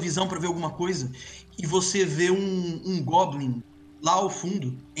foca a sua visão pra ver alguma coisa, e você vê um goblin lá ao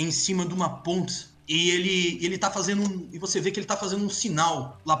fundo, em cima de uma ponte, e ele tá fazendo e você vê que ele tá fazendo um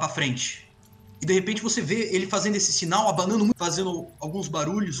sinal lá pra frente. E de repente você vê ele fazendo esse sinal, abanando muito, fazendo alguns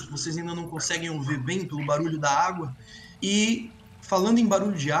barulhos, vocês ainda não conseguem ouvir bem pelo barulho da água. E falando em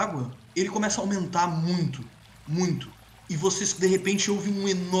barulho de água, ele começa a aumentar muito, muito. E vocês de repente ouvem um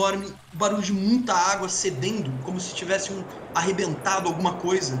enorme barulho de muita água cedendo, como se tivesse arrebentado alguma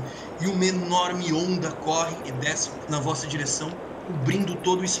coisa. E uma enorme onda corre e desce na vossa direção, cobrindo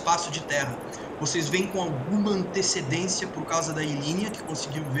todo o espaço de terra. Vocês vêm com alguma antecedência por causa da Ilínia, que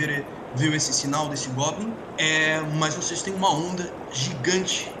conseguiu ver esse sinal desse Goblin, mas vocês têm uma onda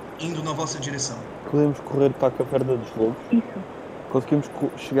gigante indo na vossa direção. Podemos correr para a Caverna dos Lobos? Isso. Conseguimos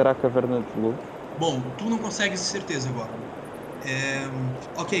chegar à Caverna dos Lobos? Bom, tu não consegues certeza agora.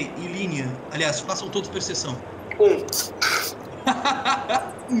 Ok, Ilínia, aliás, façam todos percepção.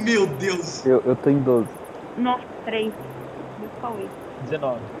 1. Meu Deus! Eu tenho 12. Nossa, 3.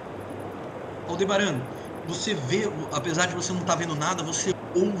 19. Aldebaran, você vê, apesar de você não estar vendo nada, você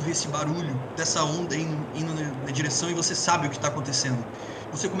ouve esse barulho dessa onda indo na direção e você sabe o que está acontecendo.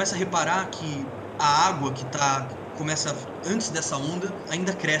 Você começa a reparar que a água que começa antes dessa onda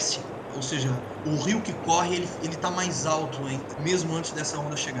ainda cresce. Ou seja, o rio que corre, ele tá mais alto ainda, mesmo antes dessa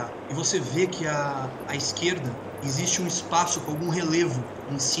onda chegar. E você vê que à esquerda existe um espaço com algum relevo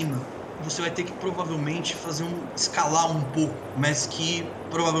em cima. Você vai ter que provavelmente escalar um pouco, mas que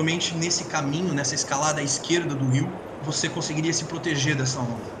provavelmente nesse caminho, nessa escalada à esquerda do rio, você conseguiria se proteger dessa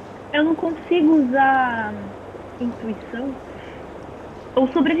onda. Eu não consigo usar intuição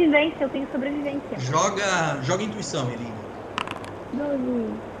ou sobrevivência, eu tenho sobrevivência. Joga intuição, Elina.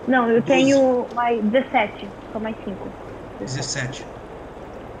 12. Não, eu 12. tenho mais 17. Só mais 5. 17.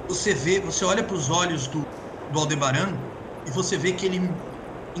 Você olha para os olhos do Aldebaran e você vê que ele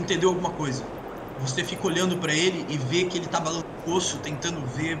entendeu alguma coisa. Você fica olhando para ele e vê que ele tá balançando o osso, tentando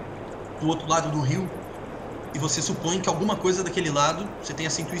ver do outro lado do rio. E você supõe que alguma coisa daquele lado, você tem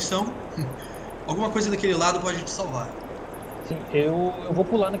essa intuição, alguma coisa daquele lado pode te salvar. Sim, eu vou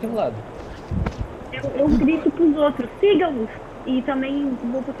pular naquele lado. Eu grito pros outros, sigam-nos! E também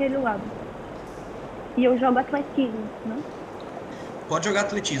vou para aquele lado. E eu jogo atletismo, não? Pode jogar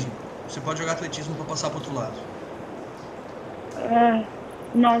atletismo. Você pode jogar atletismo para passar pro outro lado.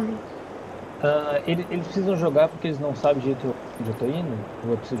 9. Eles precisam jogar porque eles não sabem direito onde eu tô indo?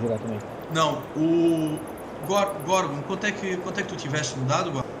 Ou eu preciso jogar também? Não, o Gorgon, quanto é que tu tiveste no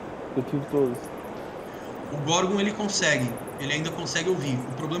dado, Gorgon? Eu tive 12. O Gorgon ele ainda consegue ouvir.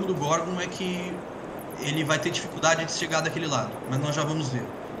 O problema do Gorgon é que ele vai ter dificuldade de chegar daquele lado, mas nós já vamos ver.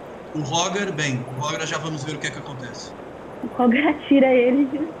 O Roger já vamos ver o que é que acontece. O Roger atira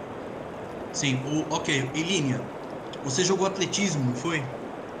ele. Sim, ok, Ilínia, você jogou atletismo, não foi?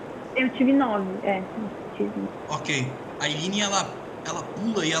 Eu tive 9, atletismo. Ok, a Ilínia ela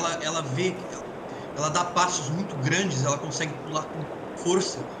pula e ela vê, ela dá passos muito grandes, ela consegue pular com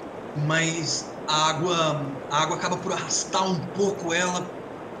força, mas a água acaba por arrastar um pouco ela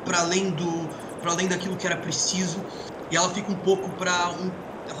para além daquilo que era preciso, e ela fica um pouco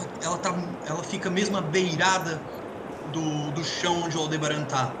ela fica mesmo à beirada do chão onde o Aldebaran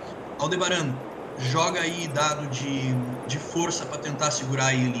tá. Aldebaran, joga aí dado de força para tentar segurar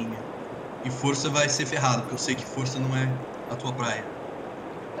a Ilínia. E força vai ser ferrado, porque eu sei que força não é a tua praia.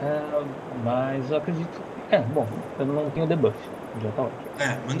 Mas eu acredito... bom, eu não tenho debuff. Já tá ótimo.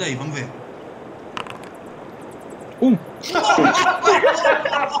 Manda aí, vamos ver. 1.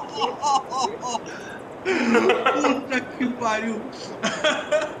 Puta que pariu.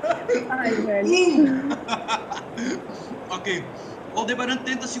 Ai, velho. Ok. O Aldebaran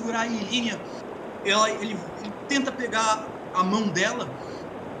tenta segurar a Ilínia. Ele tenta pegar a mão dela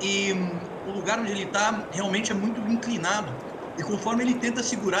e o lugar onde ele tá realmente é muito inclinado. E conforme ele tenta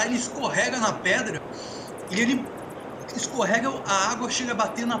segurar, ele escorrega na pedra e ele escorrega, a água chega a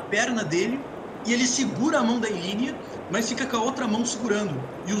bater na perna dele e ele segura a mão da Ilínia, mas fica com a outra mão segurando.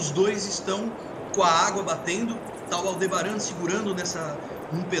 E os dois estão com a água batendo, tá o Aldebaran segurando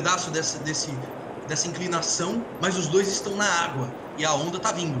num pedaço dessa inclinação, mas os dois estão na água e a onda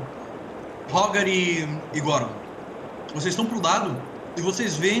tá vindo. Roger e Goron, vocês estão pro lado e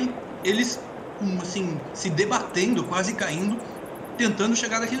vocês veem eles assim, se debatendo, quase caindo, tentando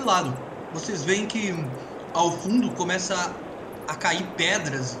chegar daquele lado. Vocês veem que ao fundo começa a cair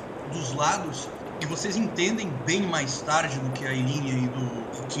pedras dos lados e vocês entendem bem mais tarde do que a Ilínia e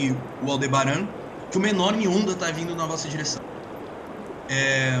do que o Aldebaran que uma enorme onda está vindo na vossa direção.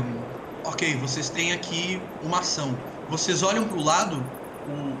 Ok, vocês têm aqui uma ação. Vocês olham para o lado,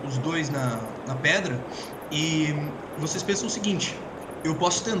 os dois na pedra, e vocês pensam o seguinte: eu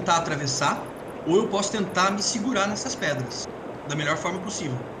posso tentar atravessar ou eu posso tentar me segurar nessas pedras da melhor forma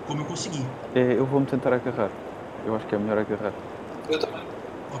possível, como eu conseguir. Eu vou-me tentar agarrar. Eu acho que é melhor agarrar. Eu também.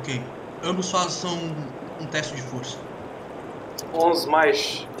 Ok. Ambos façam um teste de força. 11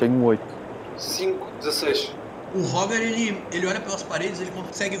 mais Tenho 8. 5, 16. O Roger, ele olha pelas paredes, ele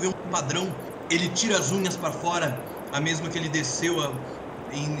consegue ver um padrão. Ele tira as unhas para fora, a mesma que ele desceu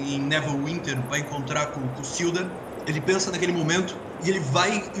em Neverwinter para encontrar com o Sildar. Ele pensa naquele momento e ele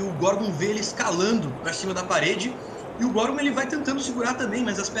vai, e o Gorgon vê ele escalando para cima da parede. E o Gorgon ele vai tentando segurar também,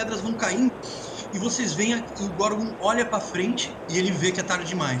 mas as pedras vão caindo. E vocês veem que o Gorgon olha para frente e ele vê que é tarde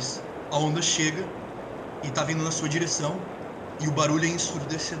demais. A onda chega e tá vindo na sua direção e o barulho é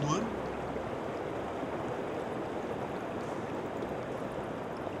ensurdecedor.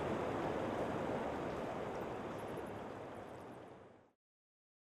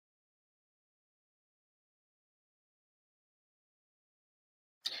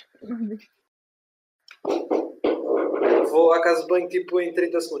 Vou à casa de banho tipo em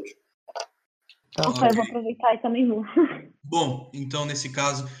 30 segundos. Ok, eu vou aproveitar e também vou. Bom, então nesse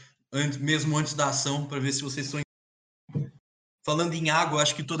caso, mesmo antes da ação, para ver se vocês estão... Falando em água,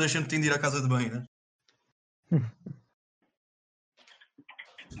 acho que toda a gente tem de ir à casa de banho, né?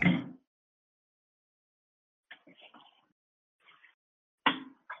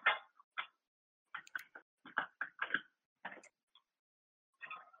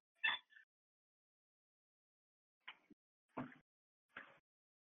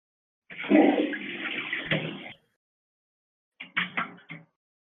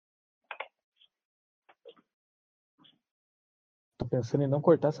 Tô pensando em não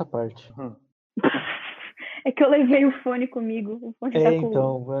cortar essa parte. É que eu levei o fone comigo. O fone tá com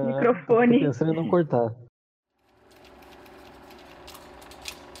então, o microfone. tô pensando em não cortar.